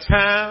me my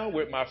time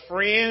with my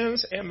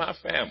friends and my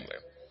family.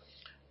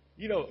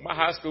 You know, my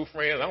high school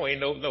friends, I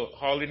don't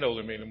hardly know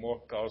them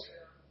anymore.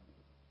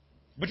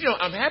 But,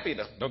 I'm happy,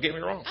 though. Don't get me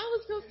wrong. I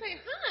was going to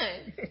say,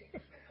 hon,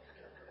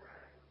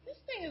 this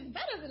thing is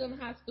better than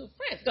high school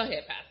friends. Go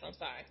ahead, Pastor. I'm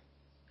sorry.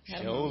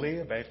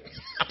 Surely, baby.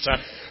 I'm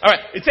sorry. All right.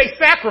 It takes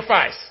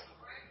sacrifice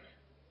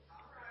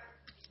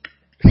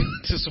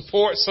to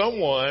support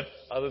someone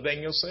other than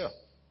yourself.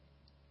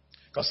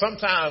 Because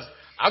sometimes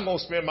I'm going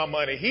to spend my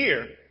money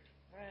here,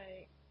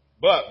 right?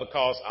 But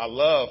because I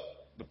love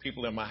the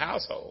people in my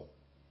household,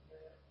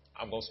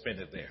 I'm going to spend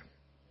it there.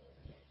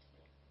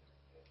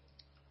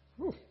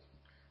 Whew.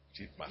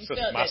 My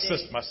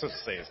sister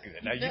says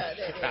good. Now you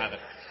kind of.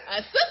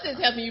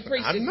 Sister's helping you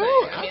preach. I this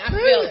know. thing. I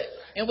feel it.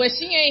 And what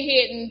she ain't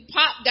hitting,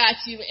 Pop got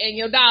you, and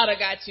your daughter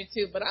got you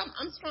too. But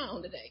I'm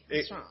strong today.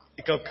 I'm strong.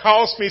 It could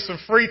cost me some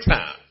free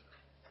time.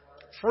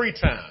 Free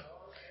time.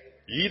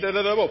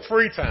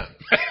 Free time.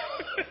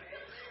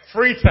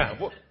 Free time.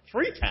 What?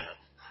 Free time.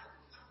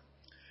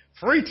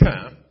 Free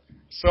time.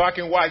 So I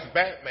can watch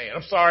Batman.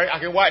 I'm sorry. I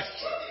can watch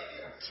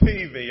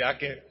TV.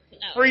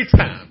 Free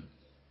time.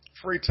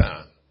 Free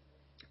time.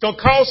 Don't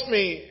cost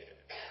me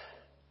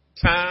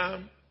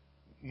time,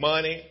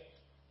 money.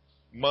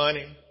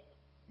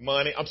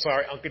 I'm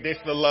sorry,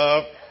 unconditional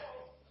love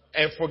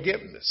and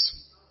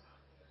forgiveness.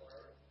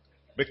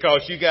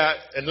 Because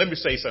and let me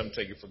say something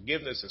to you.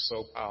 Forgiveness is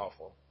so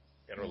powerful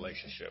in a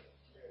relationship.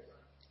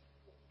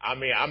 I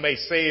mean, I may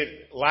say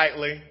it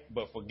lightly,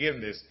 but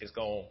forgiveness is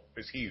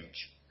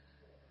huge.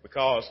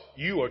 Because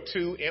you are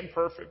two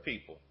imperfect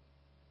people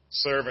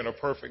serving a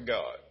perfect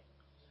God.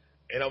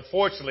 And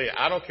unfortunately,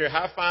 I don't care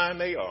how fine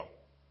they are.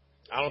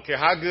 I don't care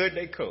how good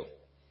they cook.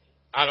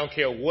 I don't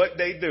care what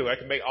they do. I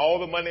can make all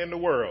the money in the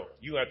world.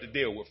 You have to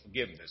deal with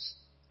forgiveness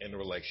in the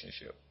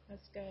relationship.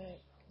 That's good.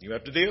 You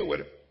have to deal with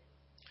it.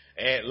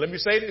 And let me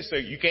say this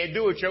to you. You can't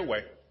do it your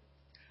way.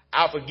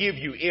 I'll forgive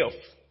you if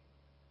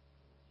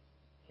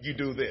you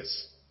do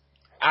this.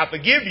 I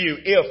forgive you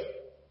if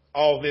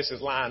all this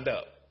is lined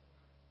up.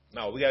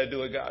 No, we got to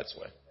do it God's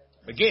way.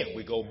 Again,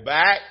 we go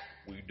back.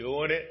 We're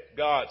doing it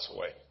God's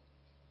way.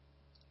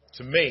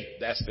 To me,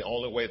 that's the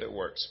only way that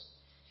works.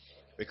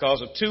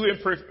 Because of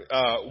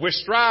we're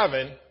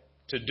striving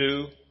to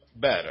do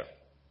better.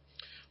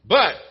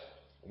 But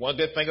one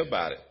good thing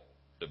about it,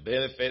 the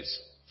benefits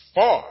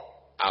far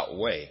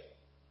outweigh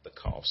the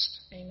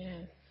cost.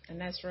 Amen.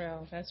 And that's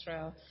real. That's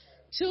real.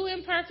 Two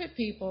imperfect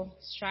people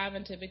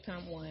striving to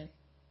become one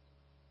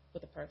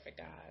with a perfect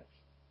God.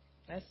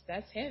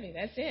 That's heavy.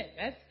 That's it.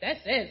 That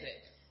says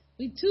it.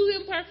 We two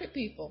imperfect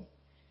people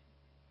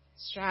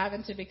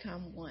striving to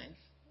become one.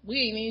 We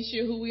ain't even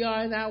sure who we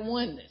are in our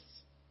oneness.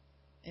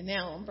 And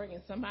now I'm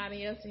bringing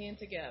somebody else in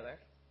together,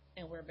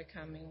 and we're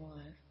becoming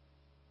one.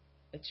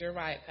 But you're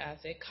right,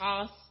 Pastor. It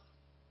costs,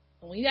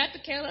 and we have to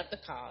count up the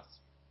cost,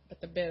 but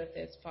the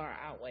benefits far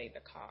outweigh the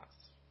cost.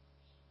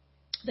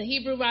 The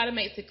Hebrew writer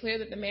makes it clear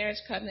that the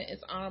marriage covenant is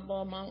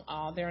honorable among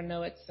all. There are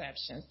no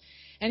exceptions.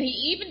 And he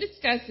even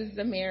discusses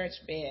the marriage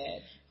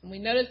bed. And we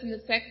notice in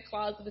the second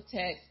clause of the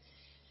text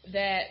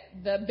that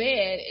the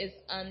bed is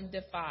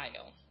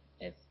undefiled.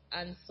 It's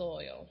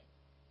unsoiled.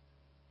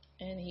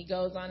 And he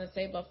goes on to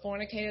say, but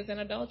fornicators and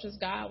adulterers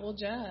God will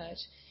judge.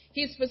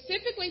 He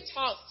specifically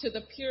talks to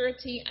the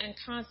purity and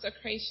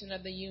consecration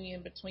of the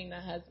union between the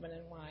husband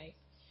and wife.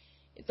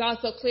 It's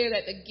also clear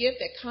that the gift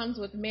that comes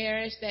with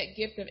marriage, that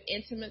gift of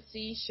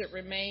intimacy, should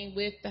remain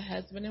with the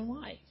husband and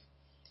wife.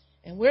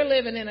 And we're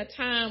living in a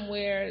time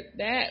where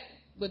that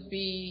would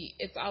be,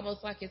 it's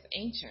almost like it's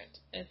ancient.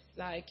 It's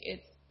like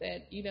it's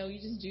that, you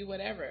just do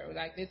whatever.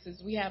 Like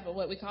we have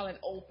what we call an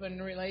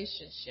open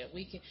relationship.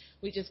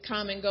 We just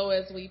come and go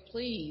as we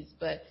please.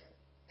 But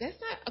that's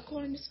not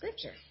according to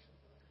Scripture.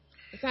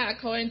 It's not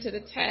according to the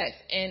text.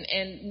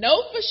 And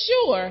know for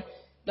sure,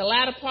 the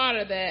latter part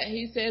of that,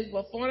 he says,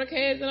 well,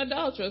 fornicators and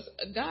adulterers,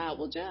 God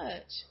will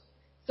judge.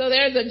 So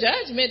there's a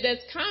judgment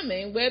that's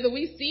coming, whether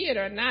we see it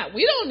or not.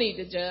 We don't need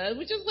to judge.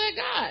 We just let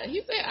God.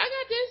 He said, I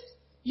got this.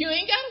 You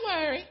ain't got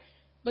to worry.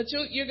 But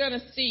you're going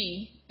to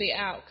see the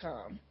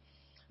outcome.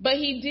 But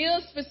he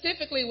deals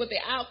specifically with the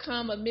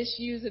outcome of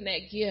misusing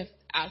that gift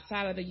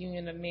outside of the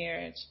union of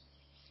marriage.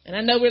 And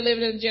I know we're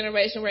living in a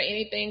generation where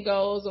anything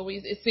goes, or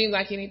it seems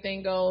like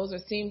anything goes, or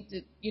seems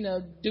to,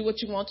 do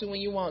what you want to when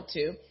you want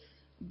to.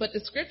 But the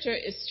Scripture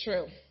is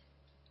true.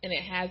 and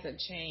it hasn't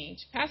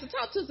changed. Pastor,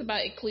 talk to us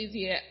about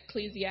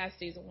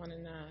Ecclesiastes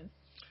 1:9.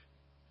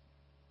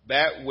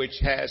 That which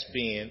has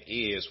been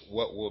is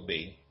what will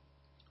be.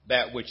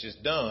 That which is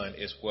done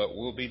is what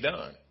will be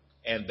done.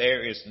 And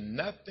there is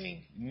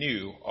nothing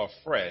new or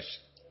fresh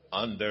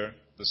under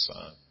the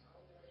sun.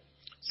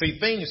 See,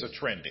 things are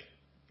trending.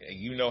 And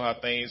you know how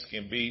things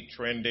can be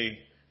trendy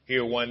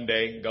here one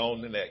day,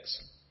 gone the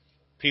next.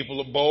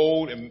 People are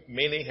bold, and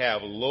many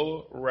have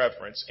little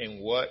reference in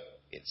what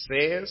it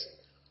says,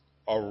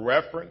 or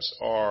reference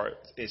or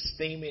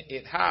esteeming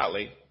it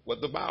highly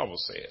what the Bible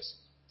says.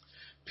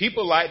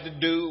 People like to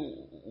do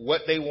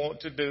what they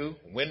want to do,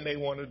 when they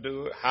want to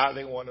do it, how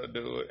they want to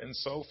do it, and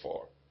so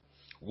forth.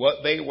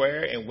 What they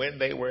wear and when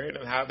they wear it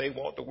and how they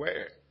want to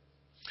wear it.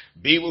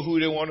 Be with who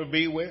they want to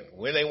be with,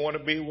 when they want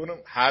to be with them,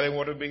 how they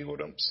want to be with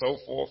them, so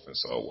forth and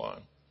so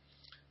on.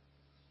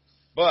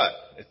 But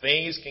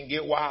things can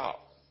get wild,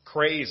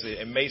 crazy,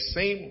 and may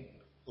seem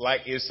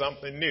like it's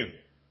something new.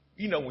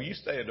 You know, when you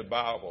study the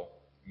Bible,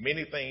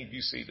 many things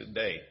you see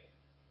today,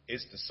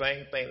 it's the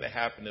same thing that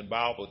happened in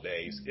Bible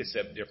days,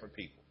 except different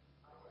people.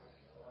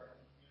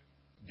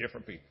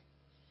 Different people.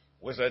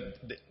 Was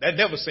that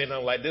never seen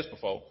nothing like this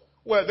before.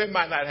 Well, they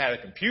might not have had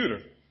a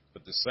computer,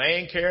 but the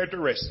same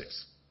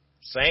characteristics,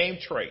 same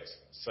traits,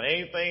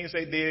 same things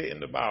they did in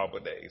the Bible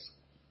days,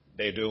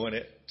 they're doing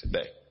it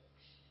today.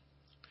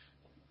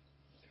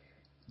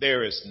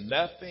 There is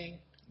nothing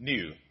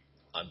new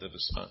under the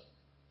sun.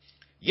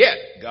 Yet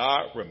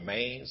God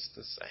remains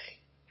the same.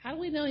 How do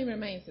we know he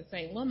remains the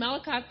same? Well,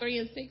 Malachi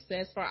 3:6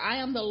 says, "For I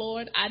am the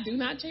Lord, I do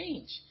not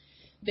change.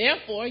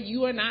 Therefore,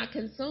 you are not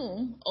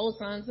consumed, O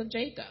sons of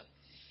Jacob."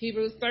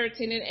 Hebrews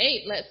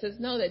 13:8 lets us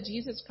know that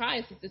Jesus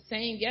Christ is the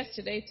same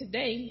yesterday,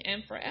 today,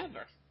 and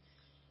forever.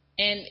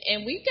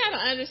 And we got to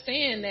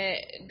understand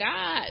that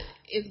God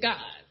is God.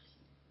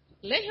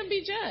 Let him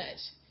be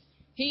judged.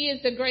 He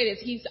is the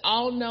greatest. He's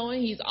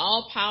all-knowing. He's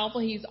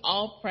all-powerful. He's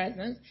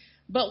all-present.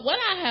 But what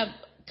I have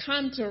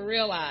come to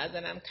realize,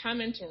 and I'm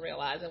coming to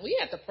realize, and we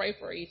have to pray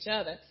for each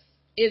other,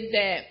 is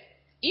that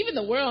even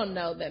the world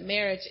knows that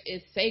marriage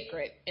is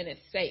sacred and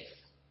it's safe.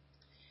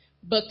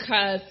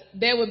 Because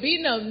there would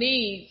be no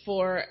need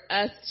for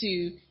us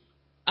to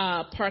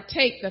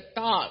partake the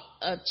thought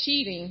of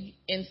cheating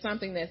in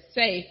something that's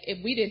safe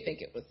if we didn't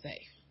think it was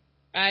safe.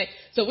 Right?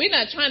 So we're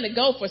not trying to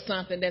go for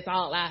something that's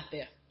all out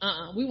there.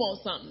 We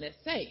want something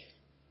that's safe.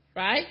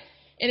 Right?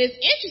 And it's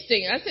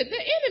interesting. I said,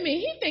 the enemy,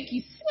 he think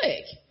he's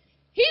slick.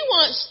 He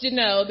wants to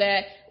know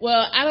that,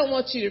 well, I don't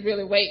want you to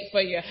really wait for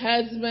your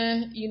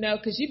husband,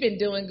 because you've been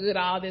doing good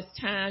all this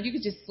time. You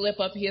could just slip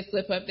up here,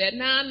 slip up there.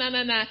 Nah.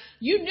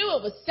 You knew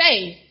it was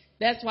safe.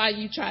 That's why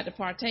you tried to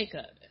partake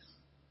of it.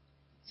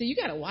 So you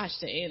got to watch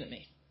the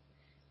enemy,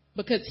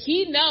 because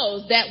he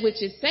knows that which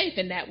is safe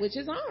and that which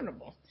is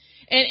honorable.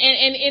 And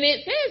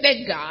it says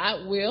that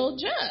God will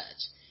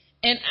judge.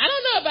 And I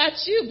don't know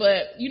about you,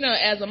 but,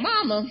 as a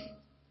mama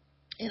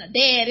and a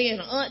daddy and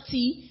an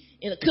auntie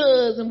and a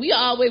cousin, we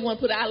always want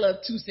to put our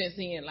little 2 cents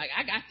in. Like,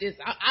 I got this.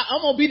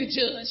 I'm going to be the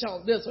judge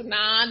on this one.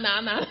 Nah.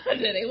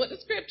 That ain't what the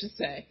scriptures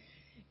say.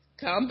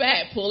 Come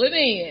back. Pull it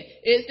in.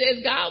 It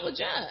says God will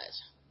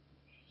judge.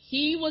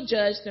 He will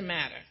judge the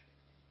matter.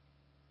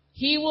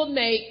 He will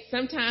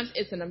sometimes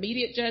it's an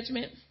immediate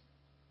judgment.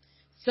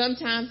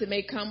 Sometimes it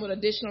may come with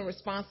additional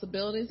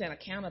responsibilities and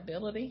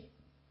accountability.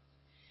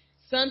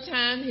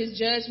 Sometimes his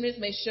judgments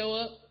may show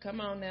up,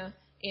 come on now,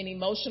 in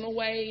emotional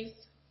ways,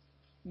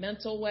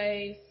 mental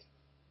ways,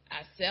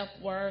 our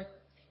self-worth.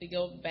 We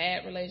go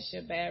bad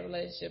relationship, and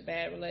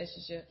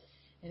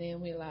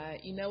then we're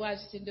like, I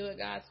just didn't do it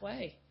God's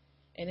way.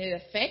 And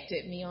it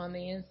affected me on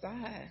the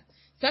inside.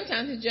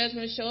 Sometimes his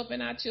judgments show up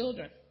in our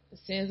children. The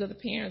sins of the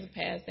parents are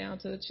passed down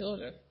to the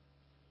children.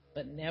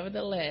 But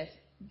nevertheless,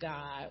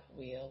 God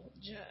will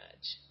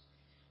judge.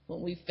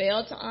 When we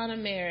fail to honor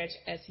marriage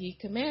as he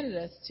commanded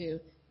us to,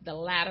 the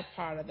latter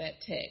part of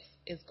that text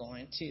is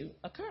going to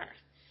occur.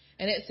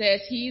 And it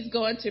says he's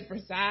going to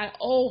preside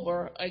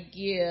over or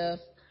give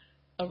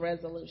a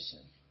resolution.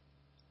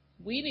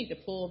 We need to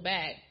pull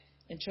back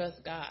and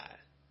trust God.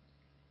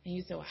 And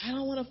you say, well, I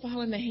don't want to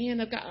fall in the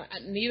hand of God.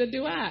 Neither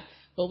do I.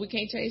 But we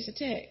can't change the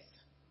text.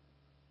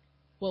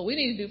 What we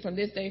need to do from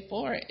this day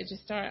forward is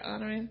just start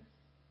honoring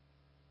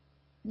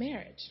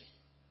marriage.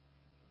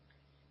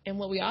 And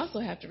what we also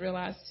have to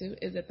realize, too,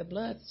 is that the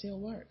blood still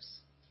works.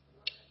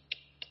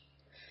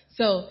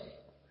 So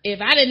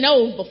if I didn't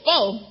know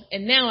before,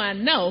 and now I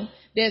know,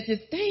 there's this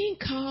thing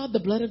called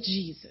the blood of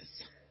Jesus.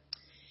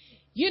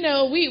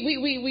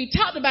 We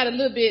talked about it a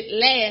little bit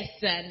last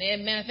Sunday.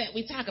 Matter of fact,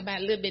 we talk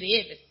about it a little bit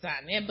every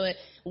Sunday. But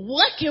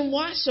what can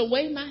wash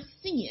away my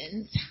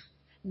sins?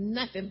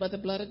 Nothing but the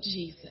blood of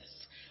Jesus.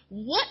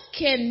 What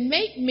can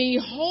make me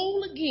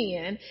whole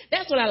again?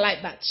 That's what I like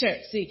about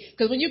church. See,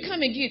 because when you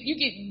come and you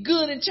get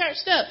good and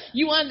churched up,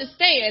 you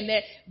understand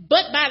that,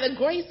 but by the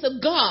grace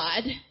of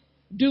God,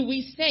 do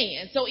we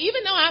stand? So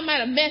even though I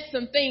might have messed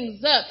some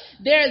things up,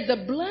 there's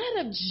the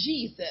blood of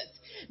Jesus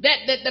That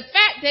the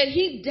fact that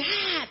he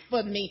died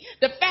for me,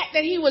 the fact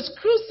that he was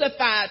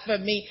crucified for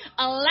me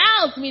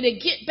allows me to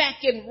get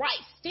back in right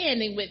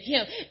standing with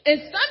him.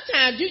 And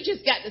sometimes you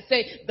just got to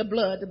say, the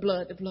blood, the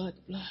blood, the blood,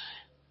 the blood.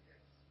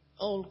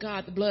 Oh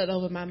God, the blood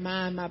over my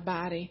mind, my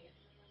body.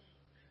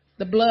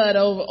 The blood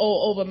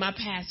over my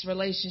past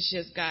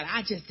relationships, God.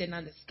 I just didn't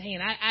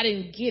understand. I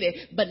didn't get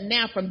it. But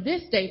now from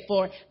this day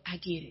forward, I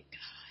get it, God.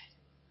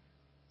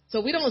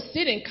 So we don't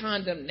sit in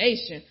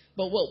condemnation,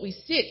 but what we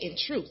sit in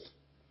truth.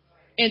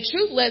 And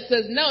truth lets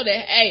us know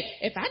that, hey,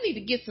 if I need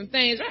to get some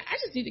things right, I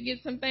just need to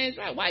get some things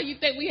right. Why do you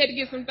think we had to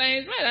get some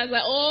things right? I was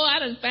like, I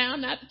done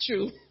found out the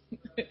truth.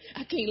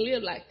 I can't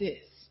live like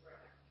this.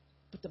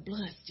 But the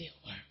blood still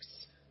works.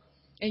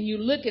 And you're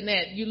looking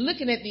at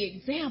the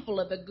example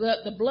of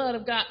the blood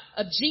of God,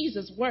 of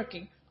Jesus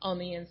working on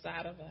the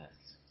inside of us.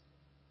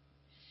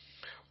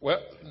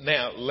 Well,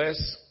 now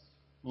let's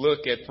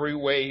look at 3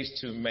 ways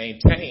to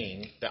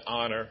maintain the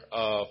honor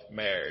of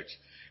marriage.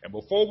 And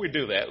before we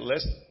do that,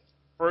 let's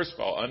first of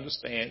all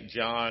understand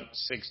John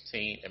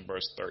 16 and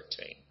verse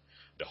 13.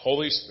 The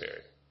Holy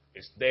Spirit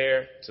is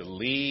there to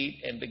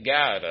lead and to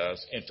guide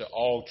us into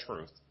all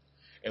truth.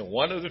 And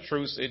one of the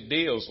truths it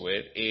deals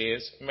with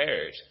is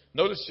marriage.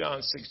 Notice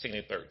John 16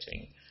 and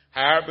 13.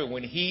 However,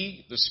 when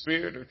he, the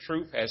Spirit of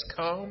truth, has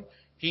come,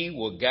 he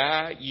will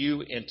guide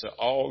you into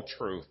all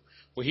truth.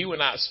 For he will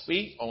not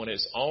speak on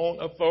his own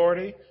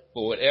authority,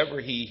 but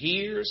whatever he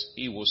hears,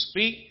 he will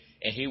speak,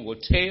 and he will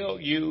tell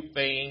you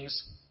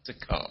things to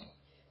come.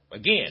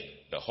 Again,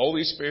 the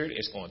Holy Spirit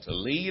is going to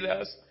lead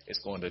us, it's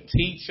going to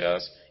teach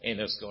us, and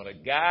it's going to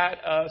guide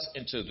us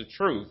into the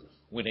truth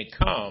when it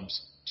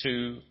comes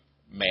to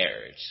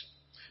marriage.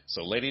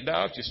 So, Lady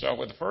Dobbs, you start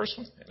with the first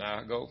one, and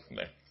I'll go from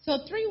there. So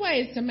 3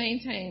 ways to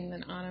maintain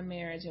an honor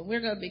marriage, and we're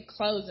going to be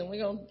closing.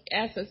 We're going to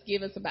ask us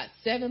give us about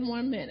 7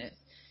 more minutes.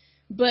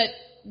 But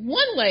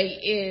one way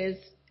is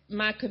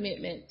my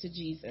commitment to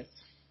Jesus,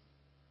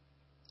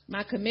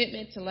 my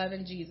commitment to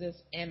loving Jesus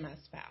and my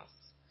spouse.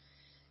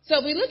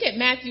 So we look at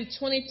Matthew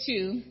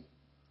 22,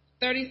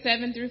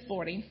 37 through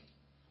 40.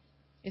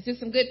 Is this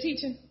some good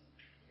teaching?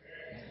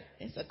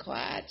 It's a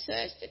quiet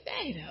church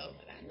today, though,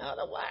 but I know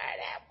the word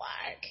at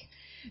work.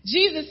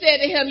 Jesus said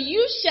to him,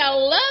 you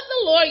shall love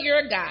the Lord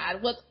your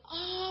God with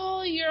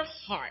all your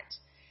heart,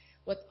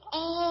 with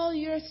all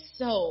your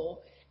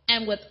soul,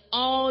 and with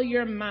all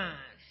your mind.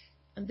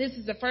 And this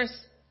is the first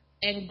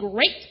and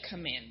great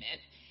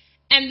commandment.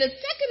 And the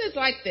second is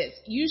like this.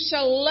 You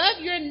shall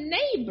love your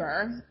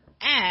neighbor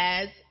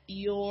as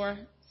yourself.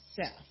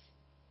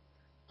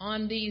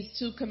 On these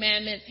 2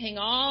 commandments hang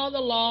all the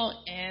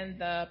law and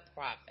the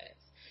prophets.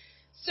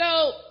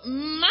 So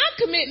my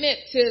commitment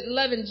to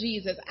loving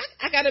Jesus,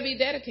 I got to be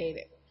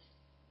dedicated.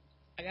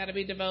 I got to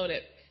be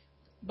devoted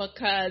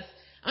because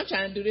I'm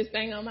trying to do this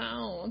thing on my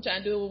own. I'm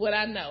trying to do it with what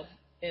I know.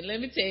 And let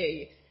me tell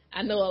you,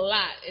 I know a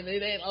lot, and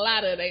a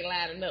lot of it ain't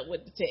lining up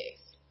with the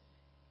text.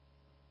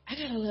 I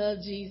got to love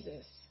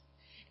Jesus.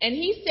 And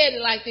he said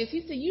it like this.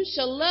 He said, you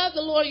shall love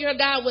the Lord your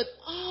God with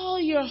all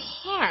your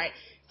heart.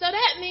 So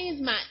that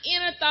means my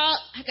inner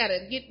thoughts, I got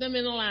to get them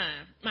in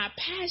line. My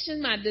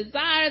passion, my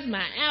desires,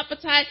 my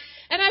appetite.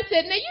 And I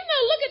said, now,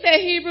 look at that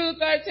Hebrews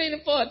 13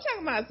 and 4.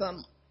 Talking about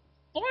some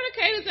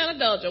fornicators and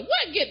adulterers.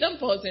 What get them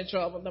folks in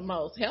trouble the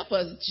most? Help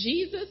us,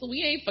 Jesus.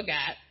 We ain't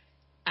forgot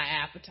our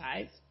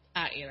appetites,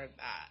 our inner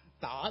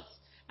thoughts,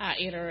 our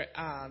inner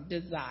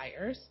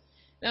desires.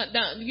 Now,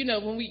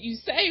 when you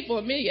say for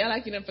a minute, I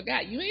like you done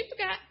forgot. You ain't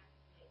forgot.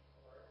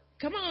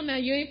 Come on now,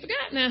 you ain't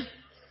forgot now.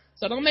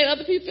 So don't make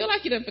other people feel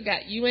like you done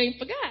forgot. You ain't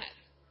forgot.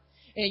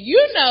 And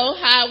you know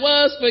how it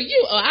was for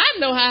you, or I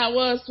know how it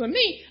was for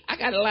me. I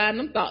got to line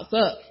them thoughts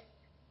up.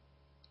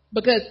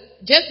 Because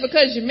just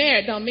because you're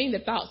married don't mean the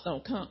thoughts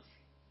don't come.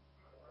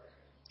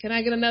 Can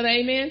I get another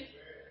amen?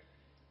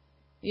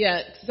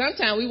 Yeah,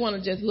 sometimes we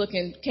want to just look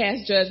and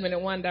cast judgment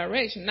in one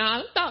direction. Nah,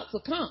 the thoughts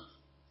will come.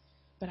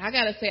 But I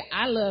got to say,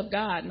 I love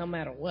God no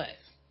matter what.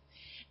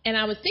 And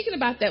I was thinking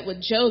about that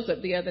with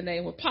Joseph the other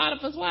day with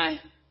Potiphar's wife.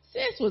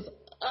 Sis was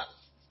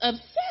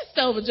obsessed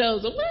over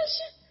Joseph, wasn't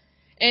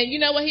she? And you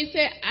know what he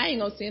said? I ain't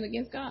going to sin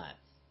against God.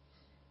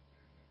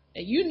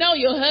 And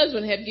your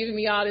husband have given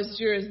me all this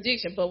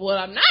jurisdiction, but what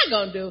I'm not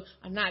going to do,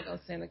 I'm not going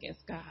to sin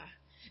against God.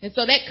 And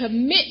so that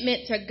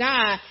commitment to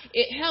God,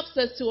 it helps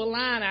us to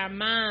align our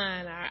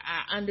mind,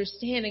 our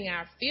understanding,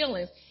 our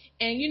feelings.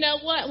 And you know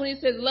what? When he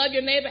says love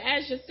your neighbor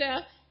as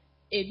yourself,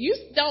 if you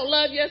don't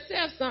love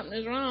yourself, something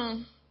is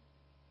wrong.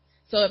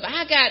 So if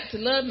I got to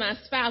love my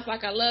spouse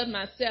like I love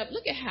myself,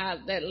 look at how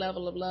that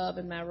level of love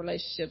in my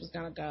relationship is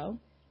going to go.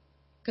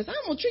 Because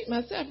I'm going to treat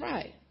myself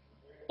right.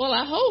 Well,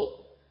 I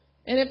hope.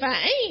 And if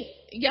I ain't,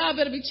 y'all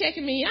better be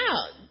checking me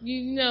out,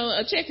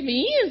 or checking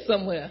me in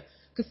somewhere.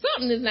 Because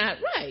something is not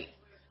right.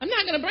 I'm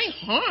not going to bring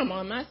harm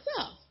on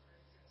myself.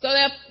 So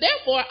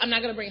therefore, I'm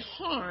not going to bring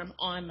harm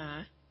on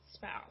my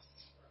spouse.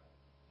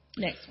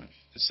 Next one.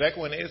 The second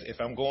one is, if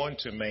I'm going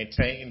to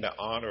maintain the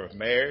honor of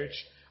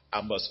marriage,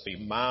 I must be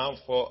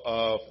mindful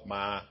of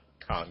my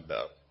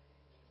conduct.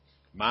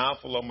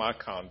 Mindful of my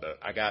conduct.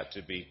 I got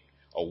to be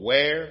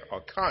aware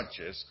or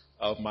conscious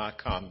of my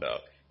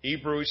conduct.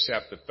 Hebrews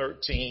chapter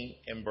 13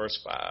 and verse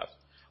 5.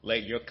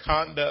 Let your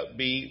conduct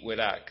be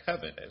without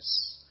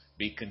covetousness.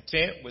 Be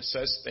content with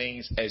such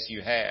things as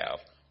you have,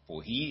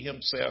 for he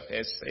himself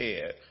has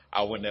said,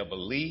 I will never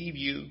leave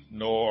you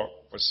nor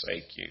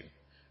forsake you.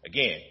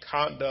 Again,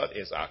 conduct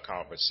is our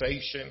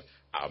conversation,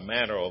 our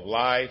manner of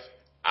life,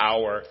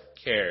 our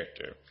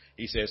character.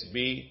 He says,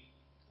 be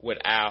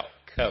without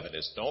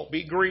covetousness. Don't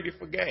be greedy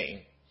for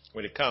gain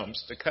when it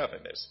comes to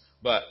covetousness,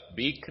 but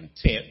be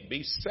content,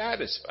 be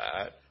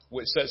satisfied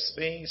with such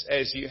things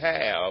as you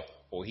have,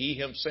 for he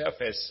himself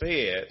has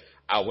said,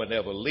 I will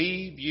never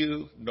leave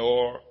you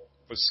nor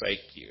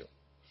forsake you.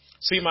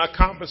 See, my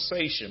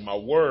conversation, my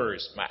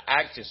words, my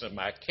actions, and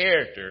my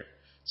character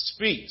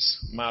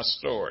speaks my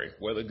story,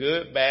 whether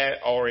good, bad,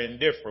 or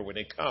indifferent when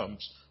it comes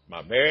to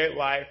my married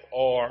life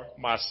or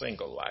my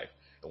single life.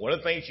 And one of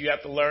the things you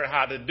have to learn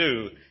how to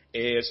do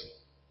is,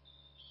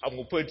 I'm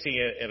going to put it to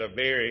you in a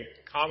very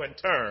common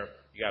term,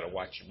 you got to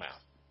watch your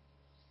mouth.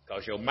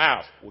 Because your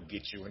mouth will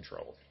get you in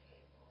trouble.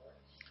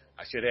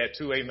 I should have had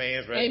 2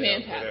 amens right there.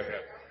 Amen, Pastor.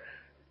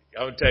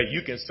 I'm going to tell you,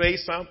 you can say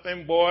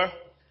something, boy,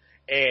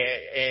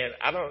 and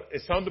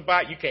it's something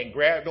about you can't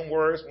grab them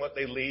words once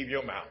they leave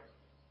your mouth.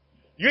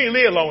 You ain't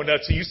live long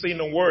enough till you see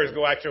them words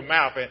go out your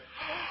mouth and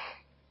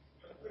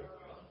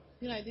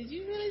you're like, did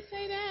you really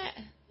say that?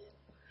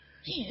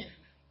 Man.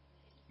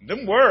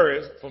 Them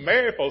words for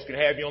married folks can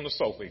have you on the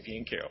sofa if you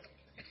ain't careful.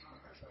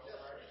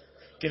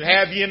 Can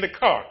have you in the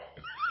car.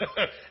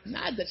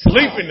 Not the car.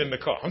 Sleeping in the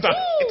car. I'm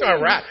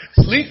talking right.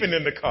 Sleeping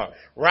in the car.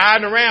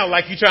 Riding around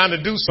like you're trying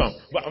to do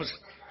something.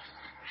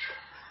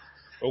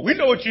 But we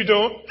know what you're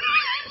doing.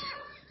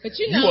 But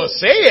you want to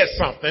say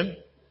something.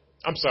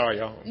 I'm sorry,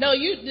 y'all. No,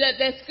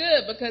 that's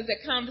good, because that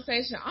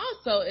conversation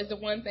also is the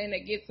one thing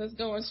that gets us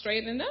going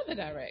straight in another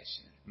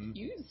direction. Mm-hmm.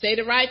 You say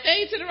the right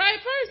thing to the right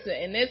person,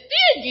 and that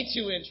still gets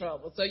you in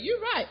trouble. So you're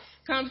right.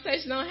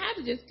 Conversation don't have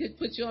to just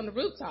put you on the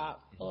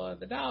rooftop or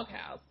the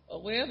doghouse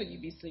or wherever you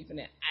be sleeping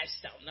at. I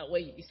just don't know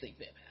where you be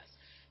sleeping at, Pastor.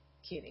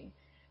 Kidding.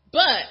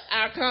 But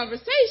our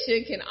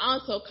conversation can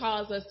also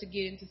cause us to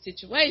get into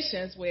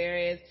situations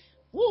whereas,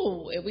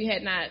 if we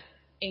had not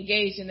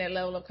engaged in that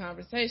level of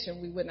conversation,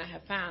 we would not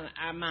have found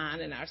our mind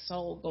and our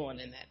soul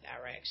going in that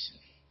direction.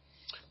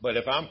 But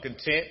if I'm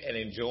content and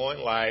enjoying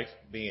life,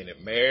 being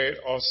it married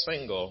or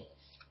single,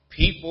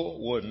 people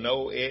will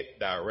know it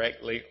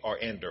directly or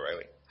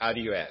indirectly. How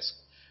do you ask?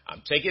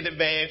 I'm taking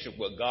advantage of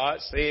what God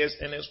says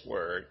in His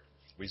Word,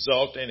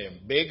 resulting in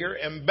bigger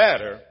and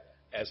better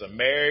as a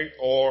married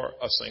or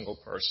a single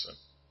person.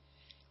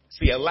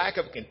 See, a lack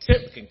of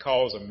contentment can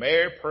cause a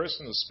married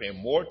person to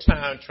spend more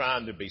time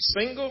trying to be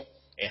single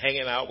and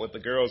hanging out with the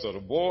girls or the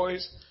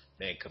boys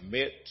than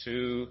commit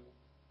to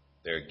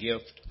their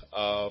gift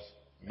of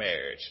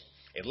marriage.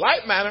 In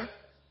like manner,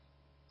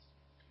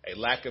 a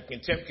lack of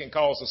contentment can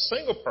cause a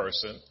single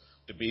person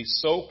to be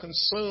so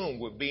consumed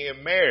with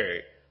being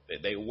married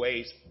that they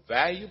waste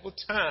valuable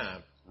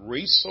time,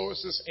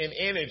 resources, and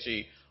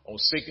energy on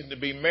seeking to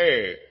be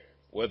married,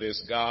 whether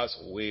it's God's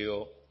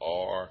will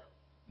or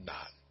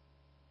not.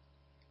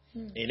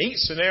 In each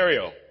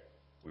scenario,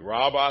 we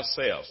rob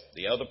ourselves,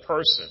 the other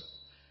person,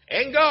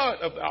 and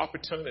God of the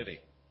opportunity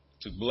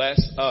to bless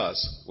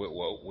us with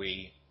what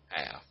we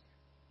have.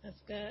 That's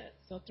good.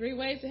 So 3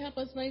 ways to help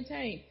us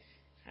maintain.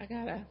 I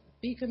got to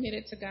be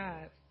committed to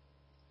God,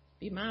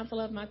 be mindful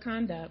of my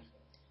conduct,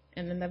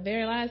 and then the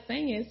very last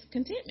thing is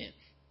contentment.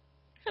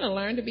 I got to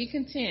learn to be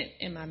content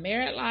in my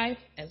married life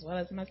as well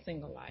as my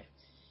single life.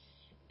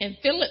 In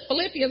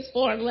Philippians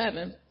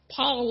 4:11,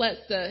 Paul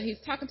he's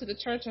talking to the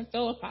church in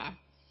Philippi.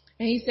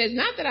 And he says,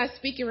 not that I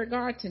speak in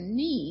regard to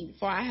need,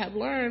 for I have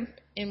learned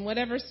in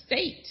whatever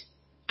state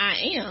I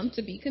am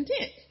to be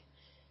content.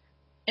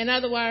 In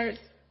other words,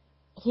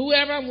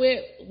 whoever I'm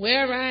with,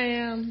 wherever I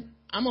am,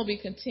 I'm going to be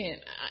content.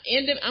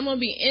 I'm going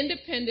to be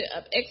independent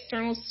of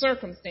external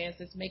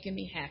circumstances making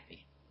me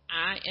happy.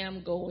 I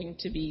am going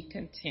to be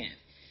content.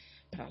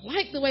 But I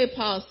like the way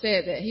Paul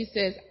said that. He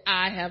says,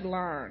 I have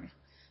learned.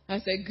 I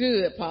said,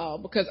 good, Paul,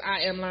 because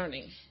I am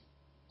learning.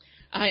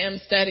 I am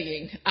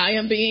studying. I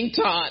am being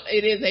taught.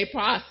 It is a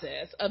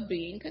process of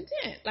being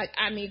content. Like,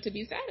 I need to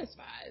be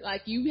satisfied.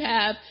 Like, you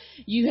have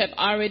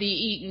already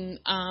eaten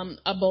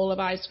a bowl of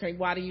ice cream.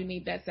 Why do you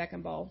need that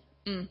second bowl?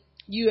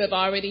 You have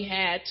already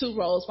had 2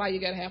 rolls. Why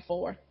you got to have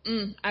 4?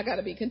 I got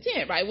to be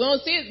content, right? We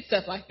don't see it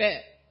stuff like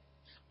that.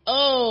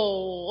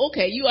 Oh,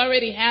 okay. You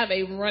already have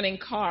a running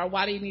car.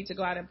 Why do you need to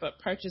go out and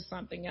purchase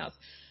something else?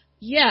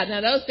 Yeah, now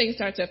those things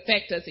start to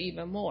affect us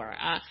even more.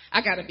 I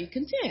got to be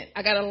content.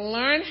 I got to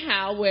learn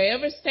how,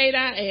 wherever state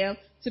I am,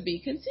 to be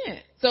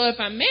content. So if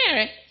I'm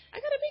married, I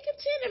got to be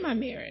content in my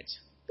marriage.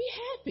 Be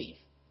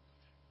happy.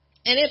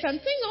 And if I'm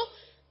single,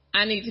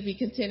 I need to be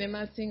content in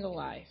my single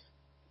life.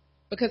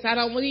 Because I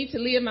don't need to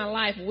live my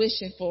life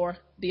wishing for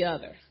the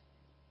other.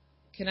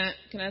 Can I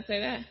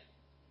say that?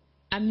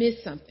 I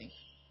missed something.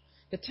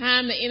 The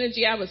time, the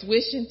energy I was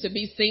wishing to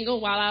be single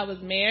while I was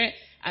married,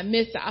 I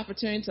missed the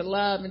opportunity to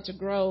love and to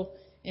grow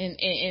and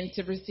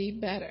to receive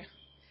better.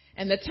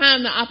 And the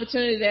time, the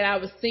opportunity that I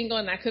was single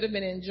and I could have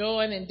been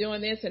enjoying and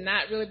doing this and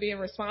not really being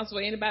responsible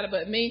for anybody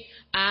but me,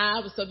 I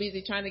was so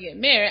busy trying to get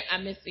married, I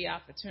missed the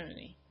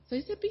opportunity. So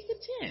he said, be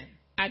content.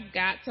 I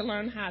got to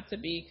learn how to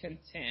be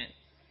content.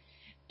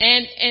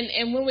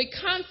 And when we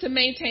come to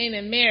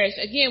maintaining marriage,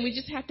 again, we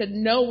just have to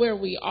know where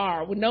we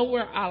are. We know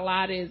where our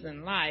lot is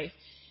in life.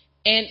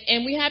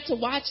 And we have to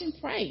watch and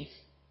pray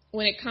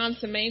when it comes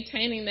to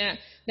maintaining that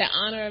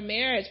honor of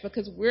marriage,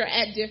 because we're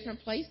at different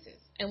places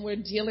and we're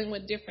dealing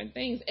with different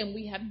things and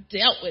we have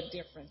dealt with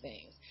different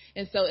things.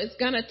 And so it's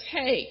going to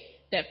take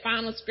that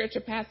final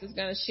scripture Pastor is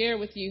going to share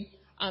with you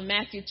on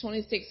Matthew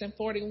 26 and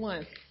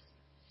 41.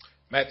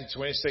 Matthew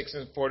 26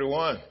 and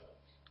 41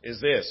 is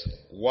this: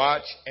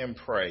 watch and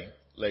pray,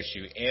 lest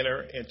you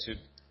enter into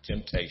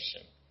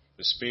temptation.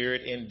 The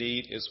spirit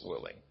indeed is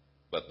willing,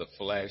 but the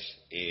flesh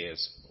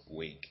is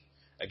weak.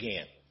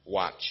 Again,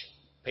 watch.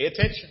 Pay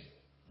attention.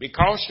 Be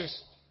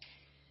cautious.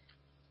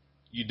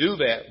 You do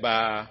that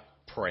by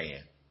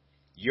praying.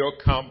 Your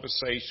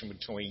conversation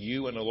between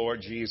you and the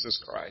Lord Jesus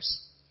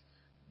Christ.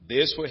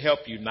 This will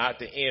help you not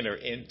to enter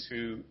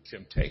into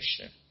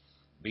temptation,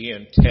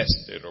 being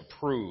tested or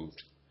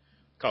proved,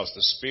 because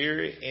the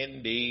spirit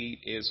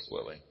indeed is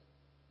willing,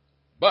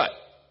 but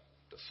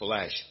the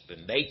flesh, the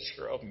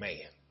nature of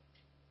man,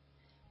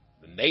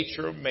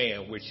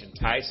 which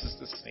entices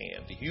to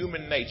sin, the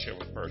human nature of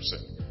a person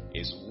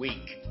is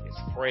weak, it's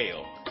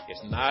frail,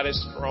 it's not as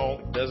strong,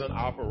 it doesn't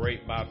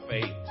operate by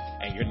faith,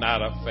 and you're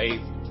not a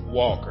faith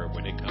walker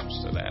when it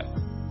comes to that.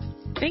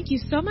 Thank you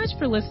so much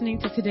for listening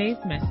to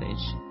today's message.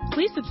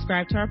 Please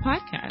subscribe to our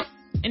podcast.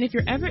 And if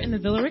you're ever in the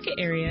Villa Rica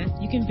area,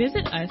 you can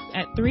visit us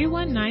at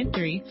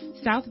 3193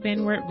 South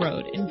Van Wert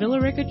Road in Villa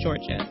Rica,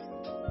 Georgia,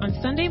 on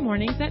Sunday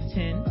mornings at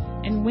 10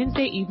 and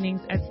Wednesday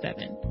evenings at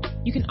 7.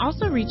 You can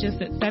also reach us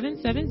at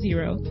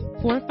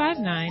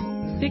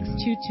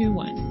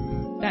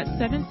 770-459-6221. That's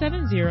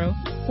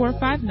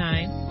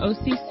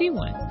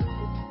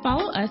 770-459-OCC1.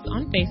 Follow us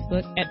on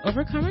Facebook at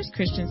Overcomers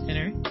Christian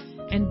Center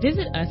and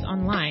visit us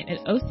online at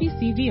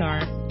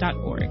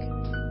occvr.org.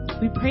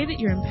 We pray that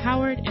you're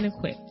empowered and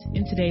equipped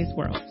in today's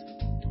world.